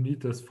you need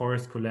this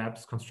forest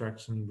collapse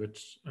construction,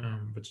 which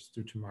is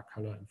due to Mark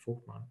Haller and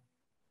Vogtmann,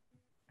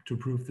 to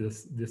prove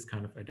this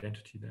kind of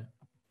identity there.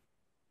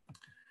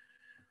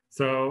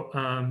 So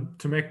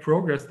to make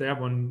progress there,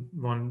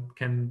 one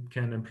can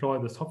employ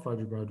this Hopf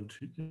algebra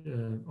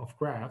of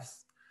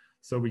graphs.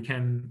 So we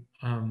can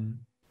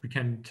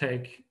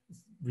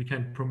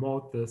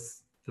promote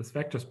this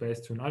vector space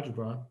to an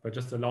algebra by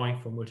just allowing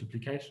for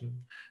multiplication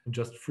and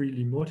just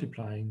freely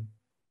multiplying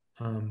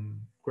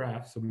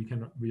graphs. So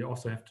we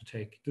also have to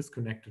take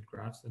disconnected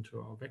graphs into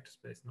our vector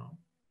space now.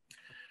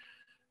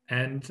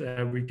 And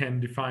we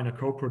can define a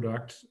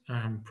coproduct.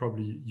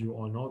 Probably you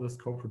all know this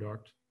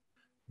coproduct,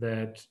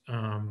 that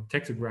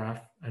takes a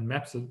graph and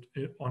maps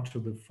it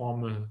onto the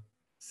formal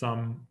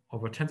sum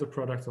over tensor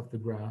products of the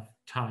graph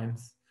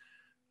times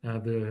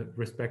the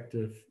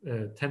respective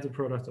tensor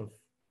products of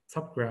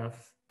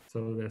subgraphs.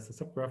 So there's a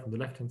subgraph on the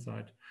left-hand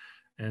side,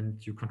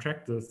 and you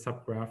contract the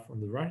subgraph on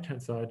the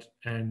right-hand side,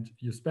 and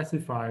you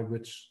specify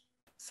which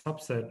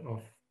subset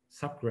of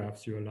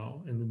subgraphs you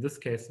allow. And in this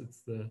case,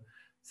 it's the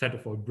set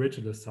of all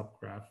bridgeless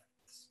subgraphs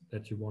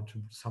that you want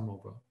to sum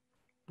over.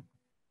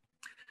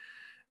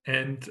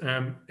 And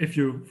if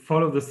you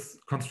follow this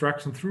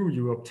construction through,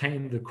 you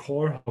obtain the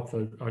core Hopf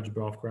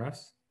algebra of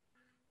graphs.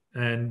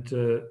 And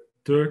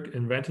Dirk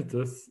invented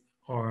this,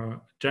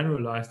 or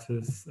generalized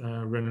his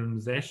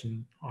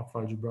renormalization of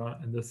algebra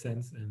in this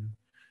sense in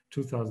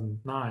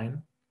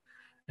 2009.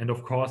 And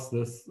of course,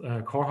 this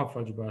core Hopf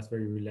algebra is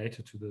very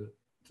related to the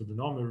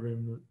normal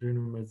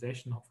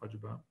renormalization Hopf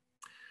algebra.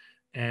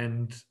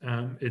 And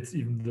it's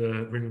even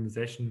the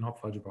renormalization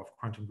Hopf algebra of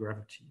quantum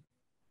gravity.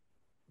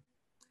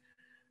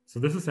 So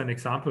this is an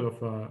example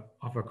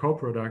of a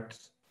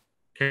coproduct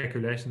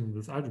calculation in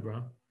this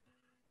algebra.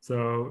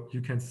 So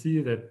you can see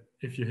that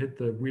if you hit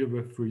the wheel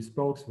with 3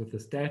 spokes with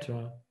this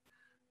delta,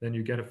 then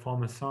you get a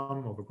formal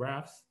sum over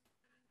graphs.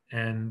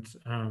 And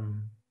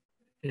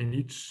in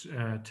each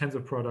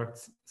tensor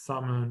product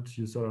summed,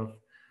 you sort of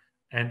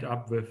end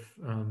up with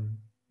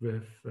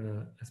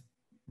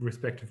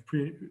respective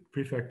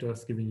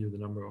prefactors giving you the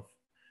number of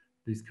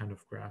these kind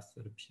of graphs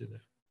that appear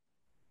there.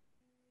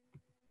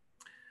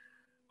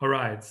 All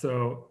right,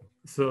 so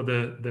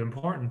the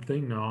important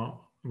thing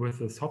now with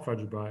this Hopf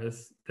algebra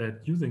is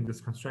that using this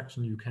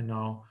construction, you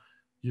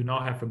now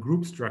have a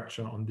group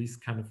structure on these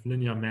kind of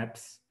linear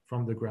maps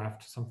from the graph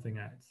to something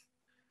else.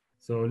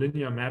 So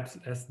linear maps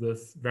as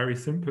this very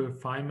simple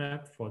phi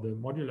map for the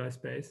moduli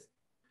space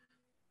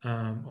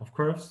of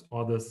curves,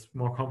 or this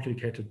more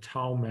complicated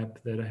tau map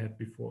that I had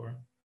before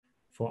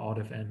for out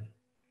of n.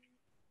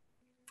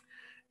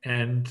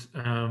 And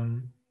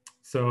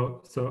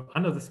so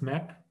under this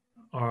map,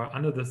 or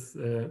under this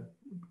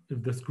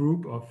this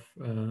group of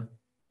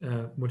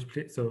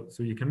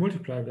so you can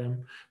multiply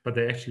them, but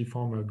they actually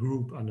form a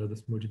group under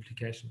this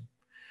multiplication.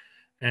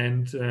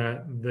 And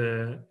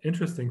the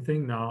interesting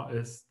thing now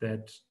is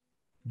that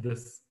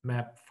this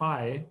map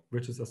phi,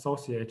 which is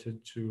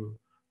associated to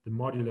the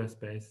modular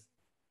space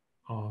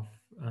of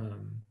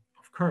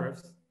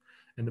curves,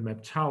 and the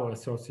map tau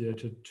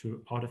associated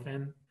to out of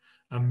n,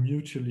 are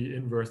mutually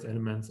inverse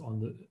elements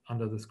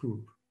under this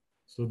group.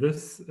 So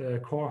this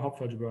core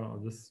Hopf algebra, or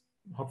this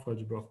Hopf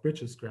algebra of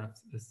bridges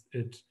graphs,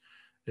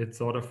 it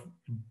sort of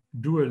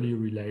dually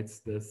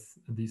relates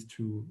these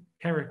two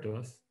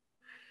characters,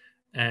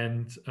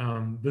 and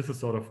this is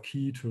sort of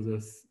key to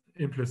this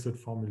implicit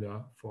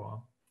formula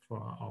for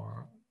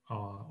our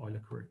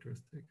Euler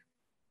characteristic.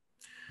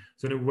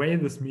 So in a way,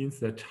 this means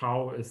that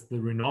tau is the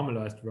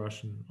renormalized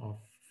version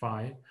of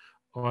phi,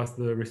 or is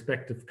the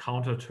respective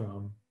counter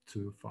term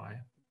to phi.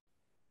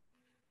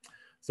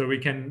 So we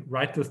can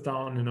write this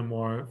down in a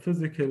more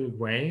physical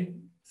way.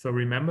 So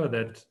remember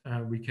that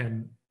we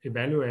can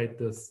evaluate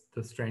the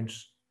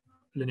strange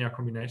linear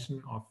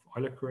combination of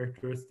Euler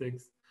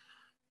characteristics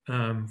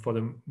for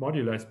the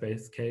modular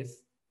space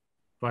case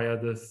via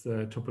this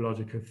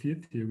topological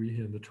field theory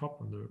here in the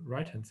top on the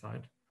right-hand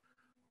side.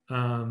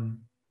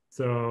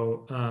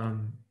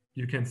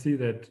 You can see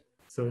that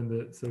so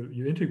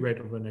you integrate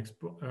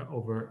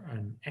over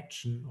an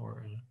action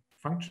or a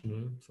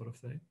functional, sort of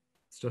say.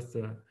 It's just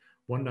a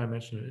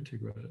one-dimensional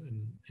integral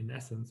in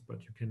essence,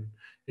 but you can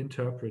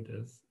interpret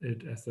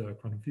it as a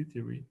quantum field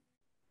theory.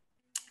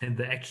 And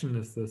the action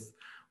is this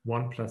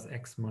 1 plus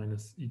x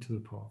minus e to the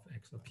power of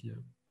x up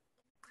here.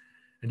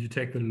 And you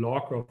take the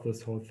log of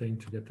this whole thing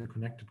to get the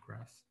connected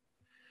graphs.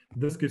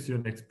 This gives you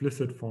an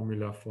explicit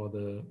formula for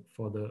the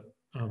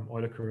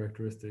Euler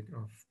characteristic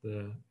of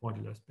the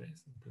modular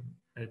space, the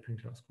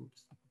L-Ping-Class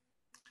groups.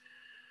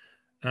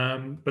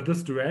 But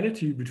this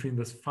duality between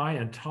this phi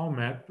and tau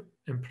map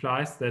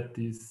implies that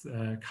these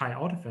chi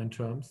out of n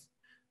terms,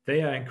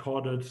 they are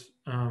encoded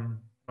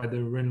by the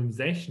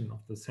renormalization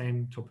of the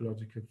same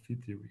topological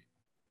field theory.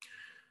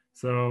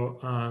 So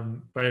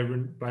by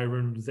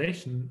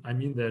renormalization, I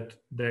mean that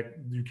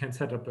you can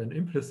set up an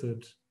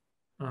implicit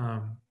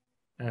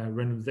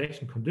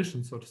renormalization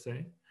condition, so to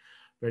say,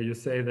 where you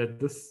say that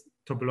this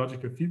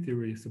topological field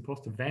theory is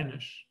supposed to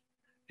vanish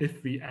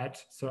if we add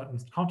certain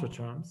counter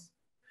terms.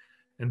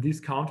 And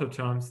these counter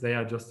terms, they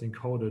are just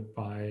encoded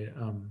by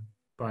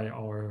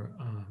our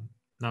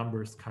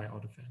numbers chi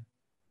out of n.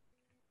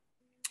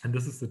 And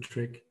this is the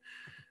trick.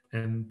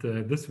 And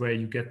this way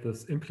you get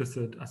this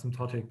implicit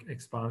asymptotic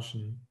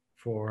expansion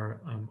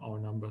for our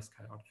numbers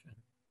chi out of n.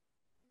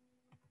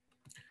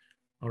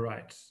 All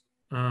right.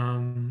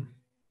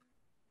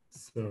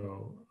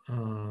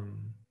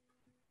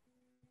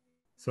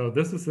 So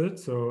this is it.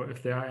 So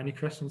if there are any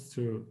questions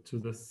to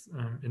this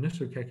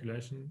initial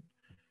calculation,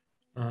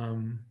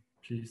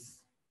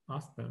 please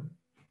ask them.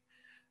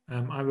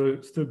 I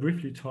will still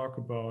briefly talk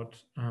about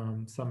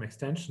some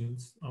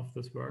extensions of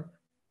this work.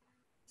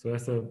 So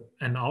as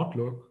an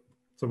outlook,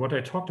 so what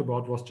I talked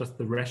about was just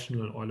the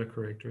rational Euler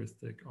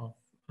characteristic of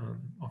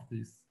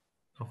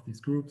these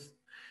groups,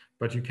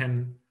 but you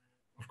can,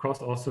 of course,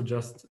 also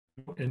just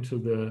look into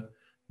the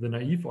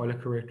naive Euler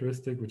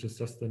characteristic, which is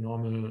just the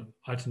normal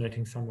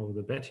alternating sum over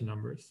the Betti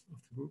numbers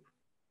of the group.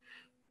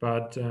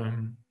 But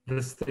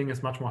this thing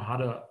is much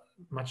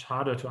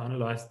harder to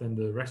analyze than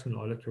the rational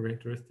Euler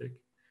characteristic,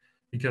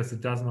 because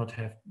it does not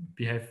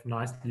behave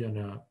nicely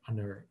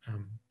under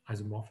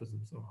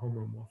isomorphisms or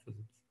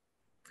homomorphisms.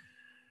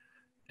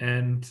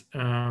 And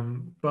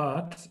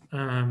but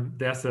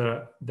there's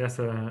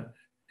a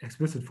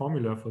explicit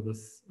formula for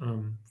this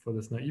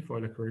naive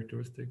Euler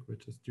characteristic,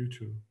 which is due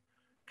to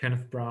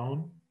Kenneth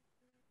Brown.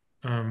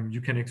 You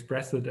can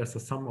express it as a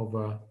sum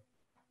over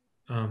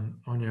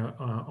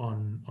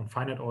on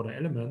finite order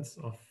elements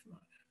of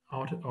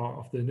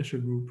the initial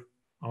group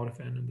out of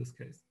n in this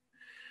case,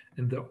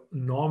 and the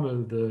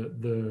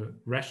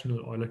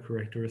rational Euler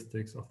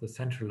characteristics of the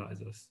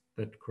centralizers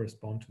that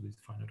correspond to these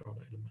finite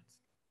order elements.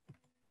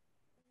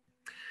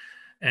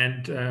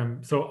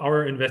 And so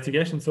our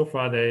investigations so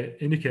far, they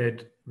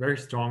indicate very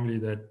strongly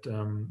that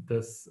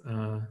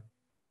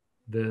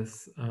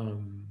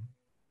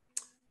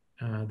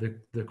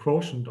the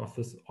quotient of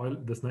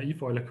this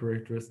naive Euler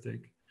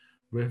characteristic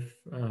with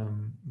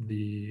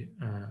the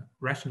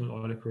rational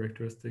Euler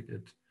characteristic,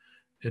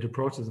 it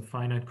approaches a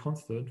finite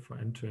constant for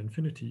n to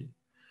infinity.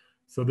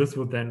 So this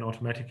would then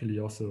automatically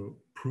also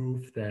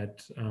prove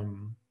that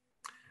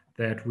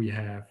that we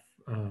have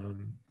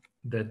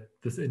that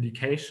this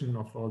indication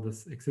of all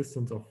this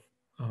existence of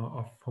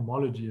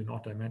homology in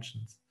odd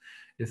dimensions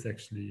is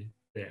actually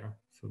there.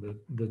 So that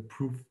would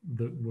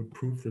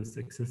prove this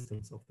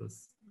existence of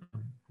this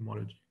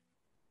homology.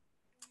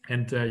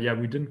 And yeah,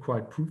 we didn't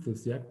quite prove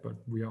this yet, but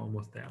we are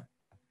almost there.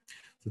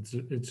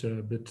 So it's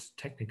a bit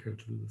technical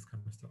to do this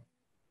kind of stuff.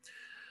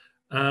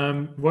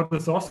 What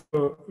this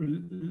also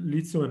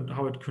leads to, and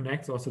how it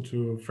connects also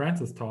to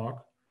Francis'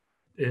 talk,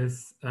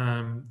 is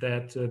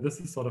that this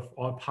is sort of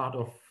all part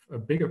of a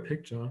bigger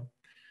picture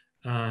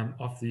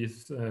of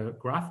these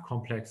graph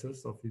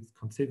complexes, of these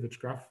Kontsevich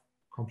graph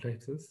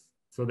complexes.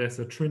 So there's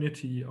a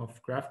trinity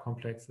of graph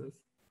complexes.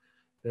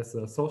 There's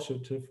the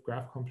associative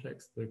graph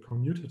complex, the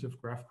commutative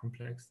graph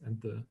complex, and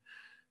the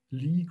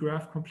Lie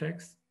graph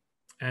complex.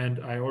 And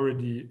I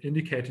already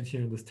indicated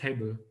here in this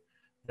table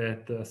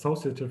that the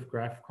associative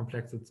graph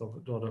complex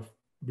sort of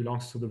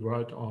belongs to the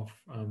world of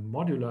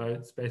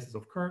moduli spaces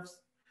of curves.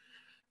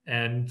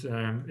 And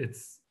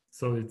it's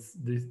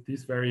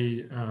these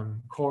very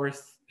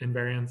coarse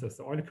invariants as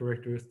the Euler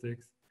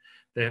characteristics.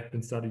 They have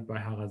been studied by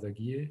Harer and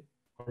Zagier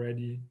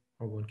already,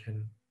 or one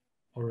can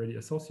already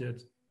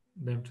associate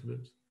them to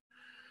this.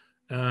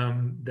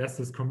 There's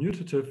this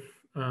commutative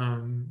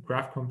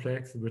graph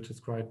complex, which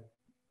is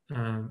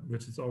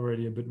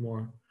already a bit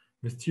more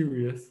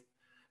mysterious.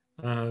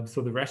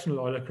 So the rational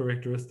Euler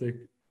characteristic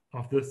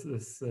of this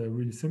is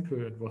really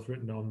simple. It was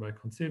written down by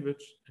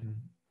Kontsevich in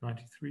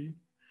 '93.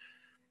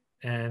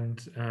 And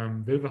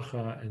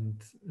Wilwacher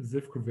and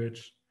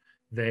Zivkovic,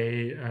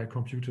 they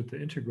computed the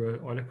integral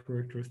Euler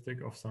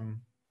characteristic of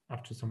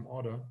up to some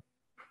order.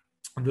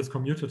 And this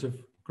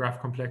commutative graph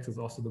complex is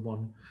also the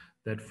one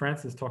that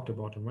Francis talked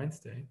about on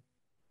Wednesday.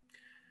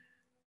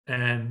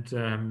 And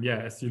yeah,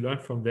 as you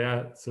learned from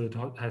there, so it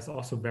has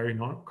also very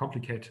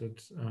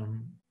non-complicated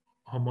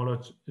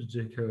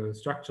homological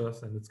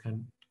structures, and it's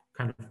kind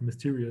of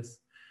mysterious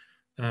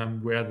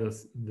where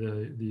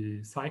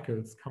the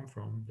cycles come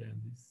from there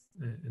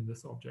in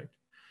this object.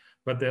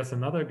 But there's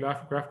another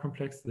graph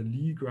complex, the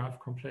Lie graph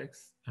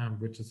complex,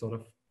 which is sort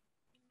of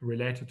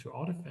related to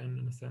out of n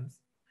in a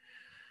sense.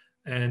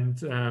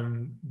 And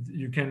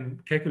you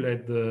can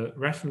calculate the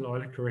rational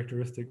Euler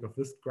characteristic of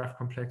this graph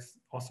complex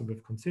also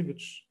with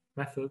Kontsevich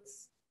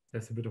methods.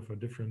 There's a bit of a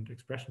different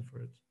expression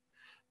for it.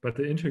 But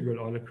the integral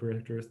Euler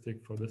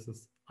characteristic for this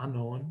is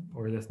unknown,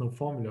 or there's no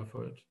formula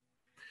for it.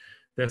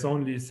 There's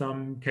only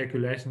some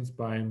calculations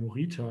by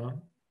Morita,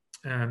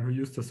 who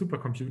used a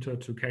supercomputer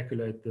to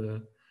calculate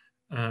the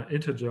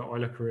integer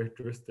Euler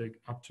characteristic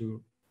up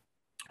to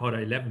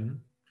order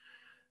 11.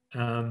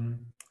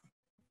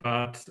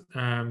 But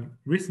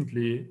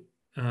recently,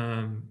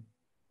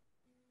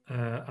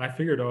 I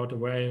figured out a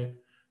way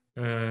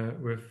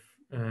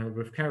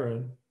with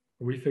Karen.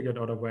 We figured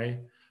out a way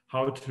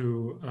how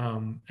to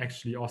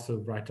actually also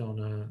write down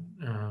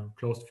a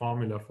closed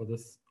formula for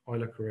this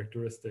Euler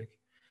characteristic,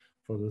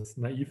 for this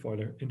naive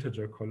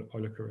integer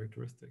Euler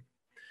characteristic.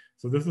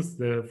 So this is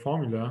the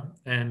formula,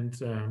 and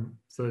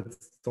so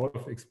it's sort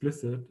of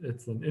explicit.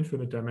 It's an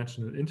infinite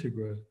dimensional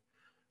integral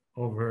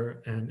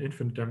over an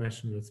infinite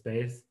dimensional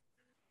space.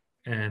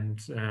 And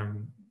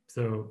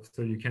so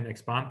you can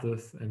expand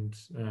this and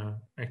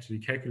actually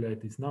calculate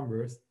these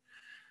numbers.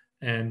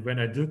 And when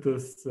I did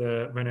this,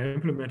 when I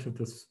implemented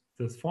this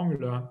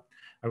formula,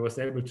 I was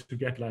able to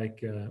get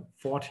like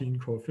 14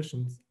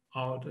 coefficients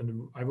out,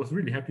 and I was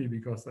really happy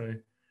because I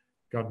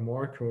got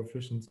more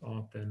coefficients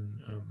out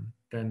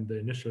than the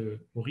initial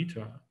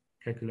Morita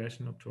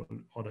calculation up to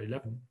order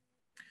 11.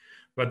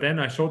 But then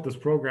I showed this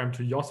program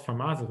to Jos van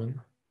Mazeren,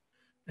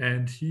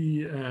 and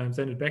he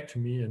sent it back to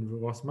me, and it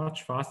was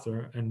much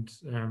faster. And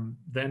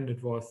then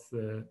it was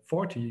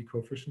 40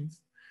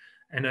 coefficients.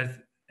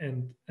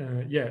 And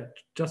yeah,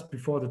 just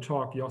before the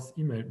talk, Jos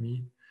emailed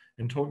me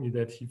and told me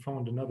that he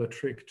found another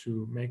trick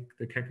to make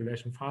the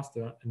calculation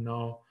faster. And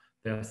now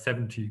there are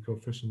 70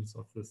 coefficients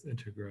of this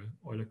integral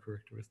Euler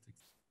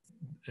characteristics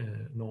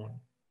known.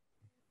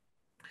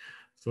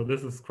 So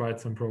this is quite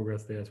some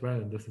progress there as well.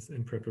 And this is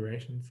in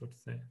preparation, so to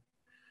say.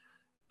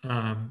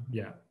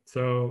 Yeah,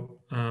 so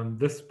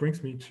this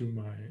brings me to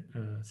my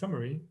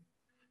summary.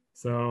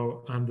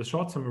 So the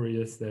short summary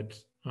is that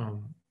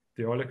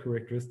the Euler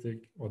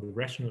characteristic, or the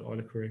rational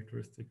Euler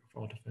characteristic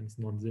of out of n is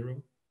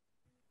non-zero.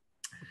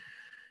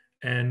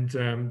 And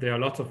there are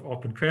lots of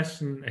open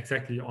questions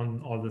exactly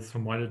on all this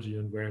homology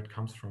and where it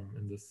comes from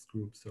in this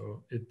group.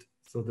 So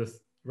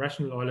this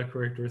rational Euler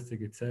characteristic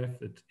itself,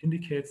 it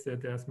indicates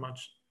that there's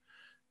much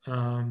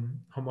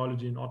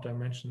homology in odd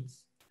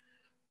dimensions,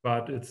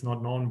 but it's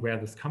not known where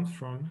this comes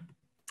from.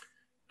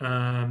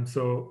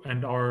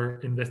 And our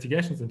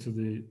investigations into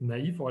the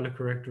naive Euler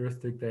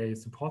characteristic, they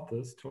support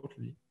this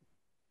totally.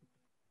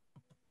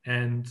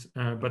 And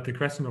but the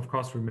question, of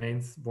course,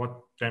 remains: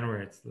 what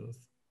generates this?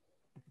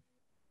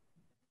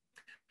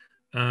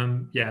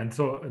 Yeah, and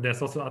so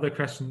there's also other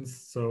questions.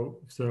 So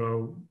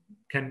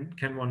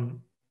can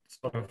one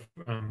sort of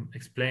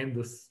explain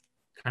this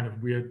kind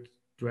of weird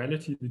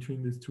duality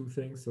between these two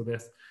things? So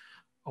there's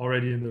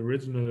already in the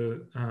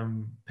original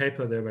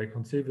paper there by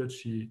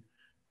Kontsevich, he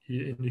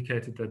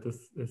indicated that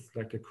this is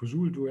like a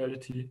Kojoule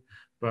duality,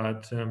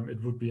 but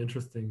it would be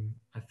interesting,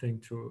 I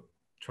think, to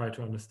try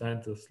to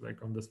understand this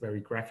like on this very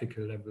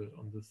graphical level,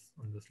 on this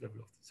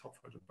level of these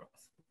Hopf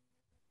algebras.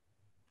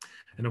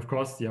 And of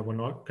course, yeah, one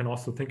can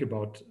also think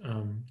about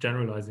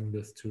generalizing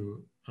this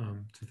to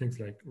things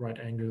like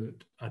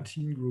right-angled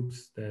Artin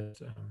groups that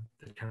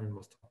Karen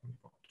was talking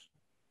about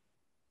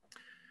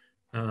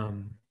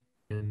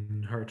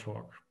in her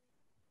talk.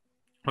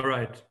 All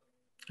right.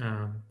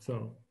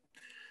 So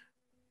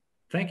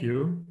thank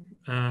you.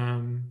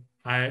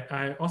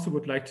 I also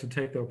would like to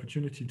take the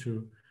opportunity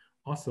to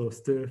also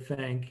still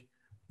thank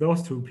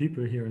those two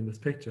people here in this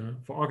picture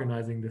for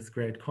organizing this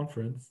great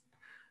conference.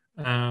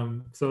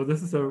 So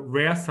this is a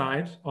rare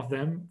sight of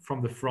them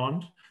from the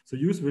front. So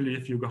usually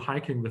if you go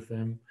hiking with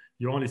them,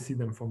 you only see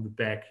them from the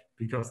back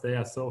because they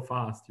are so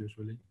fast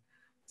usually.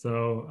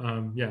 So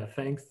yeah,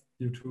 thanks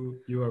you two.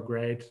 You are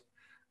great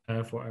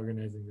for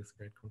organizing this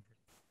great conference.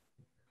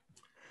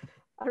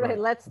 All right,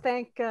 let's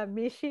thank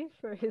Mishi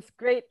for his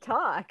great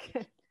talk.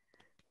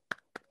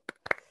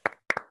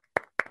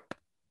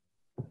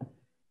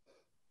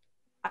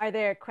 Are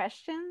there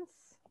questions?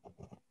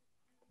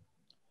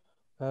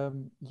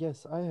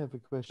 Yes, I have a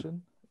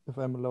question, if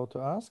I'm allowed to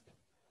ask.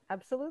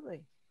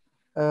 Absolutely.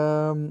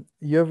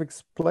 You have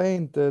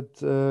explained that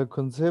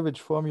Kontsevich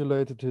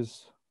formulated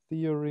his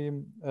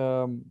theorem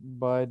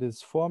by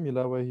this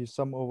formula where he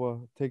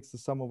takes the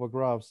sum over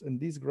graphs, and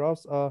these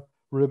graphs are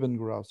ribbon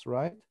graphs,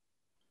 right?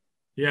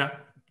 Yeah.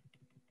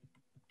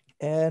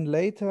 And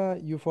later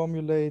you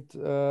formulate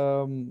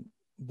the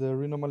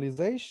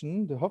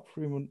renormalization, the Hopf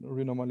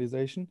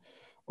renormalization,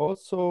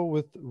 also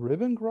with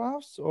ribbon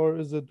graphs, or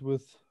is it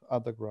with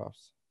other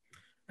graphs?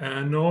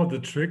 No, the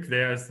trick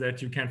there is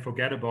that you can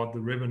forget about the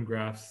ribbon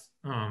graphs.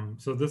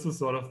 So this is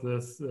sort of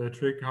this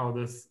trick how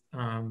this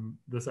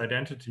this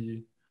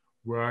identity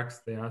works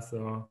there.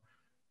 So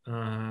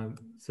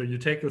so you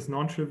take this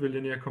non-trivial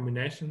linear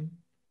combination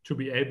to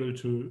be able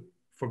to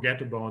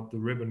forget about the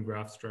ribbon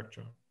graph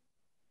structure.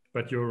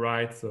 But you're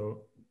right.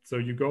 So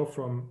you go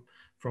from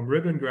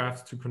ribbon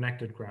graphs to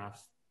connected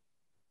graphs.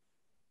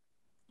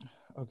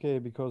 Okay,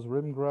 because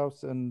ribbon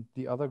graphs and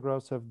the other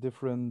graphs have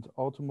different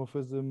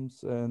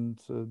automorphisms and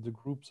the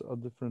groups are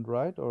different,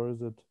 right? Or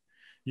is it?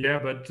 Yeah,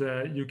 but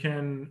you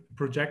can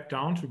project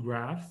down to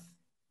graphs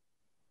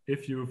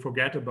if you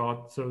forget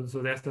about, so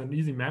there's an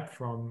easy map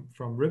from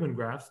ribbon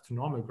graphs to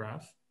normal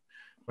graphs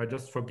by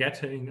just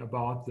forgetting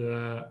about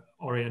the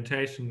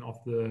orientation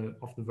of the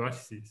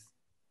vertices.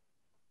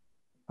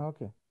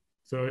 Okay.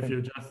 So if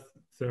you just,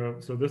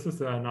 so this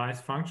is a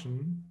nice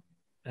function,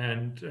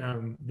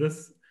 and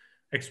this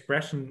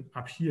expression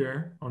up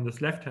here on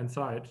this left-hand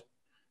side,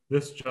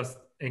 this just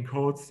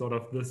encodes sort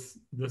of this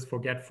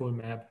forgetful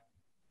map,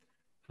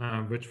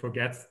 which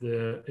forgets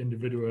the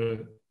individual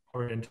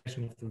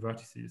orientation of the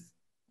vertices.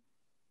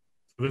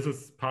 So this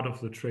is part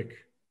of the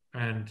trick.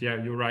 And yeah,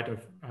 you're right.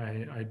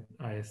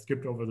 I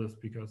skipped over this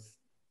because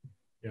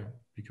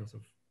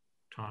of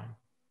time.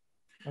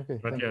 Okay.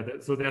 But yeah,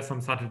 so there's some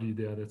subtlety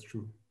there. That's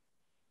true.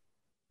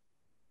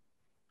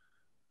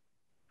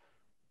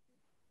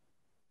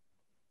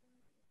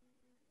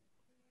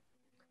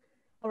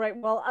 All right,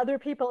 while other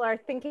people are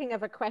thinking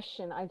of a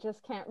question, I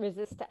just can't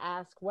resist to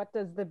ask, what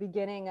does the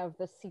beginning of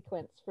the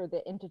sequence for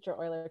the integer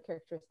Euler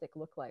characteristic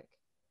look like?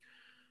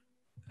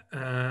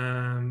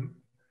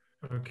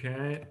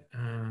 Okay.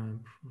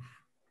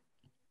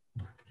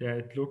 Yeah,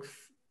 it looks,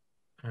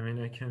 I mean,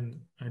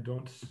 I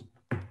don't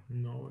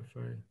know if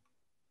I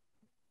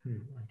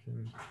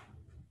can.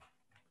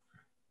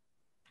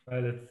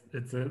 Well,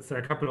 it's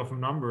a couple of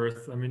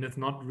numbers. I mean, it's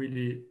not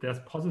really, there's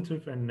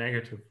positive and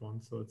negative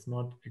ones, so it's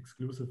not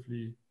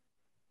exclusively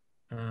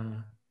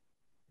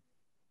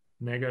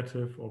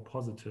negative or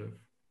positive.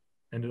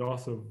 And it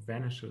also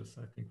vanishes,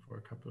 I think, for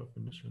a couple of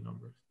initial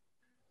numbers.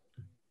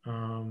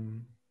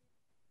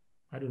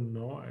 I don't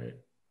know. I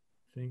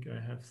think I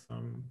have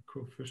some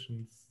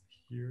coefficients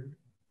here.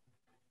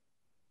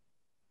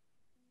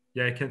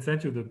 Yeah, I can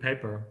send you the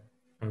paper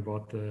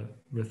about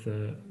with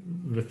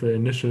the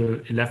initial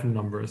 11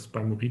 numbers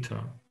by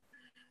Morita.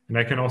 And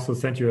I can also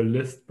send you a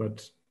list,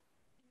 but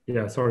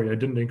yeah, sorry, I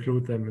didn't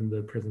include them in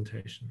the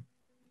presentation.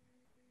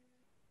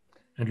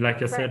 And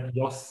like I said,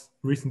 Jos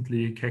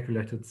recently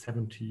calculated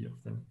 70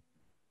 of them,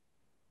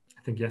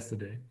 I think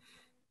yesterday.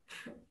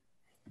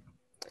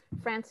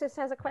 Francis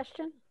has a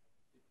question.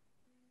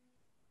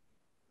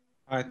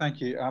 Hi,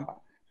 thank you.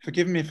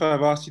 Forgive me if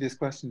I've asked you this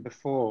question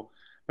before,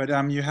 but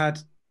you had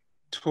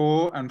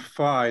Tor and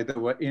Phi that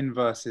were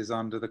inverses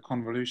under the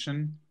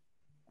convolution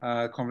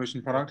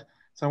product.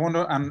 So I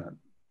wonder,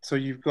 so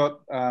you've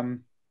got,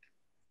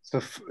 so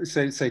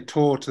say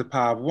Tor to the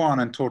power of 1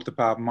 and Tor to the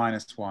power of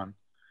 -1,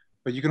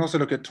 but you can also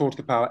look at Tor to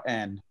the power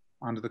n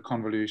under the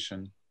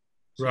convolution.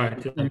 So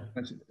right. Do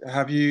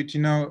you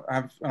know,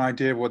 have an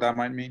idea of what that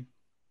might mean?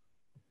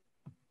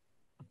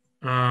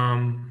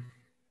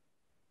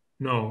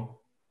 No,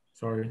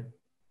 sorry.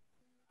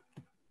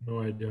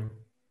 No idea.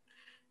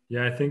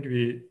 Yeah, I think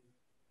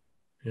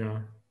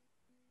yeah.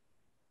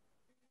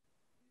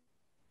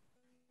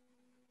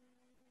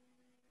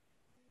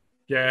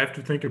 Yeah, I have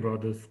to think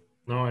about this.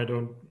 No, I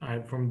don't.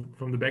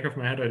 From the back of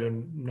my head, I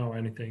don't know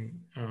anything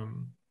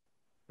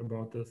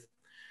about this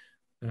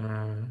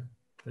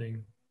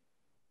thing.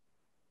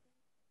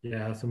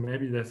 Yeah, so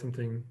maybe there's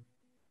something.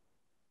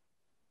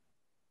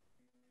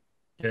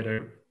 Yeah,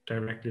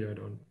 directly, I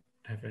don't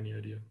have any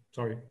idea.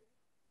 Sorry.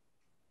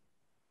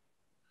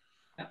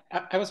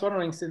 I was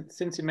wondering,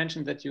 since you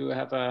mentioned that you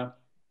have a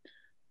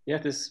you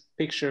have this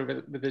picture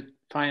with the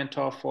phi and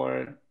tau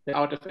for the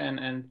out of n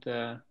and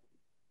the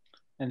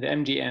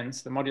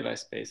MGNs, the moduli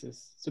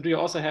spaces. So do you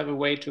also have a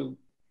way to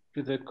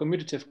do the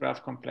commutative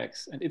graph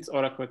complex and its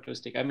order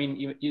characteristic? I mean,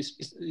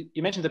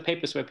 you mentioned the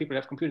papers where people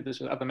have computed this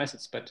with other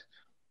methods, but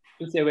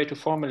is there a way to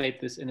formulate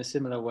this in a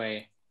similar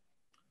way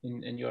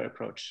in your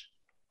approach?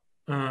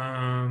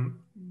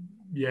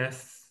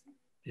 Yes.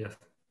 Yeah.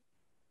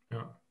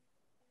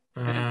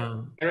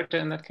 Character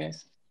in that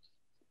case?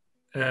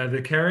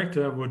 The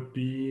character would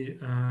be,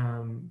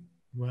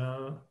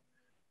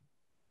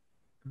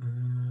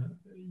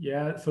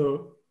 yeah,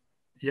 so,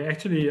 yeah,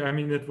 actually, I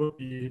mean, it would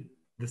be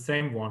the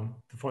same one.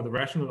 For the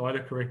rational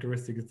Euler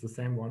characteristic, it's the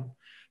same one,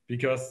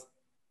 because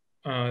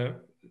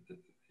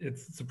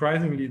it's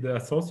surprisingly the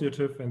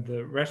associative and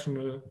the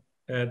rational,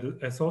 the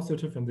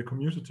associative and the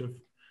commutative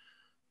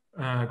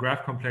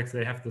graph complex,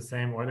 they have the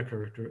same Euler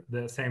character,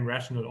 the same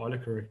rational Euler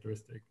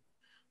characteristic.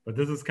 But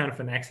this is kind of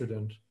an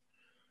accident.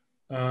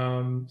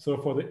 So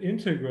for the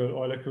integral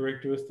Euler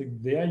characteristic,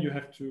 there you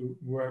have to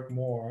work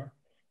more.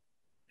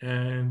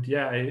 And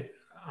yeah,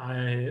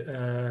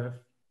 I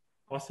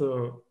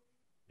also,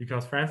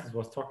 because Francis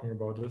was talking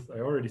about this, I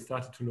already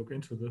started to look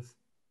into this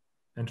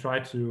and try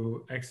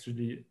to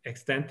actually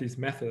extend these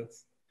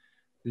methods,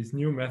 these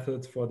new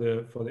methods for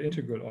the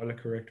integral Euler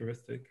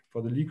characteristic,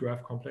 for the Lie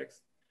graph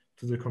complex,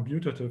 to the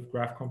commutative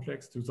graph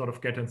complex, to sort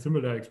of get a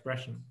similar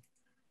expression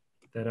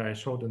that I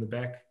showed in the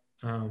back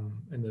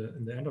in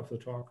the end of the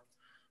talk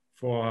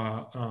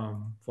for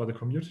the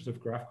commutative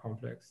graph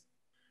complex.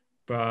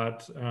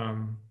 But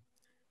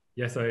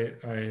yes, I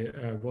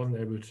wasn't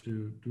able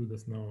to do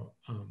this now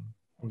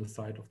on the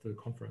side of the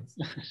conference.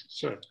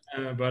 Sure.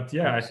 But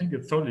yeah, I think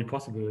it's totally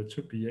possible. It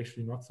should be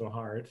actually not so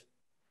hard.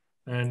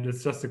 And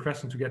it's just a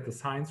question to get the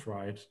signs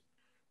right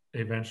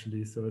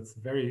eventually. So it's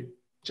very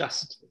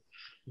just.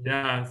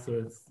 Yeah, so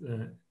it's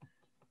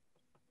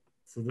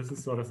so this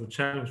is sort of the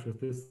challenge with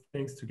these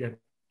things, to get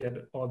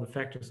all the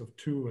factors of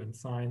 2 and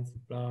signs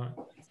and blah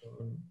and so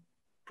on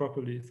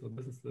properly. So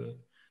this is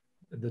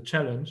the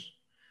challenge.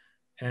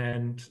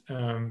 And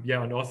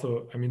yeah, and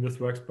also, I mean, this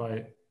works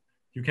by,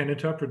 you can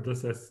interpret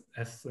this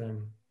as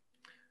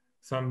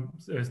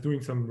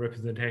doing some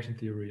representation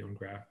theory on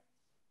graph.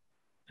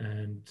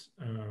 And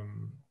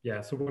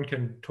yeah, so one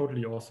can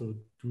totally also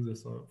do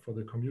this for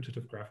the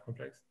commutative graph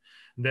complex.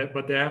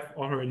 But there have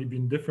already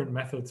been different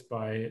methods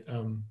by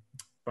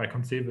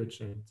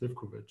Kontsevich and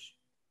Zivkovic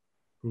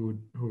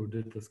who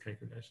did this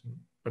calculation.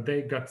 But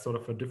they got sort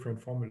of a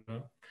different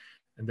formula,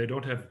 and they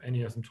don't have any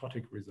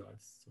asymptotic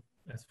results,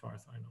 as far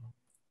as I know.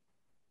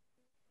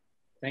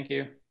 Thank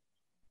you.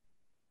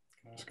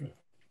 Can I ask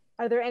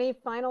Are there any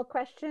final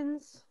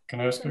questions?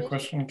 Can I ask a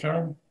question,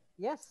 Karen?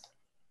 Yes.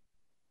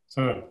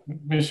 So,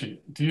 Mishi,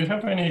 do you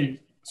have any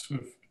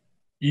sort of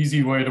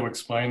easy way to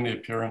explain the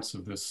appearance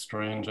of this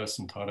strange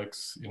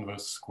asymptotics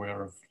inverse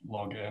square of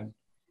log n?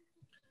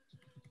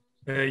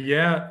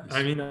 Yeah,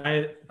 I mean,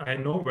 I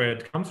know where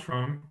it comes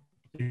from,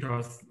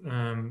 because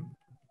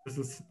this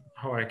is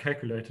how I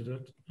calculated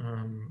it.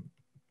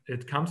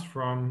 It comes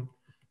from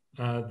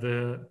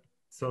the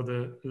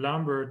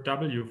Lambert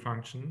W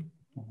function.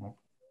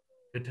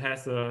 It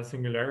has a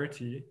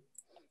singularity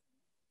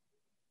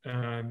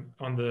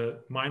on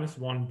the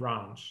 -1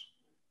 branch.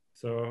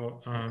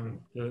 So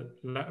the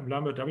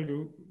Lambert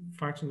W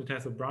function, it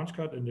has a branch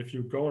cut, and if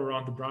you go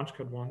around the branch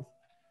cut once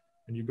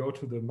and you go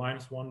to the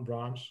 -1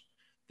 branch,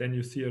 then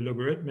you see a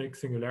logarithmic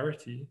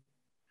singularity.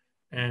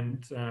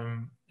 And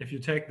if you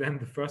take then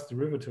the first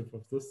derivative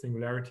of this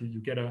singularity,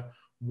 you get a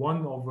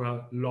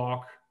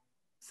 1/log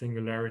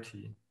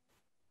singularity.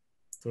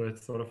 So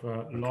it's sort of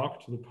a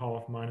log to the power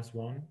of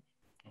 -1.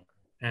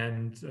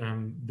 And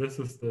this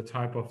is the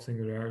type of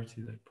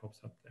singularity that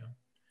pops up there.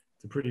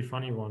 It's a pretty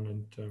funny one,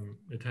 and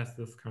it has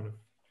this kind of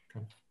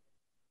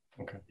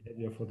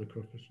idea for the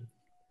coefficient.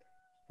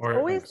 Or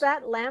always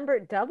that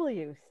Lambert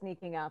W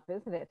sneaking up,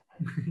 isn't it?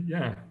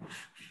 Yeah.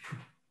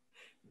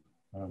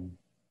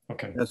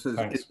 Okay. Yes,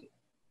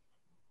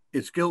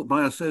 it's guilt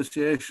by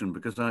association,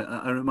 because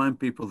I remind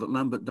people that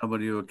Lambert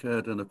W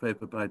occurred in a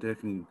paper by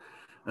Dick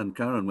and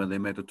Karen when they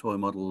made a toy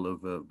model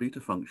of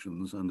beta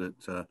functions, and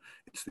it's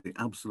the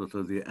absolute,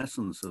 the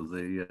essence of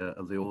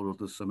the order of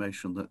the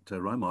summation that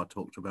Kreimer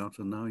talked about,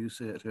 and now you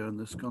see it here in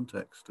this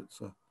context.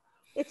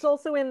 It's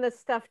also in the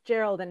stuff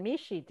Gerald and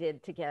Mishi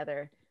did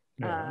together.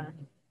 Yeah.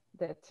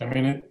 That I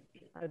mean,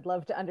 I'd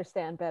love to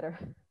understand better.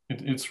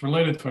 It's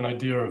related to an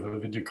idea of a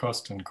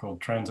Vidya-Kostin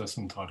called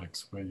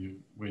transasymptotics, where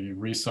you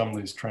resum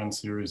these trans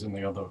series in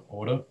the other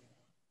order.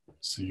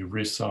 So you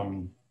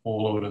resum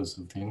all orders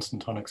of the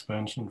instanton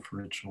expansion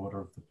for each order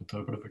of the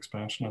perturbative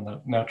expansion, and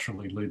that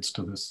naturally leads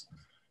to this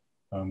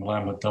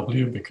Lambert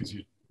W, because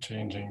you're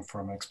changing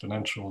from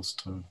exponentials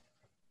to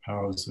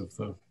powers of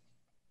the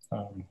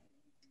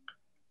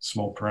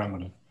small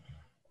parameter.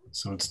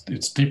 So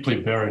it's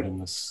deeply buried in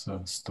this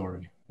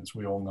story, as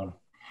we all know.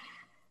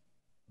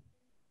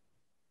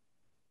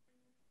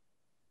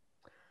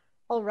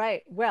 All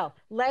right, well,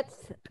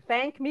 let's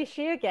thank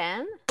Mishi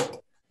again.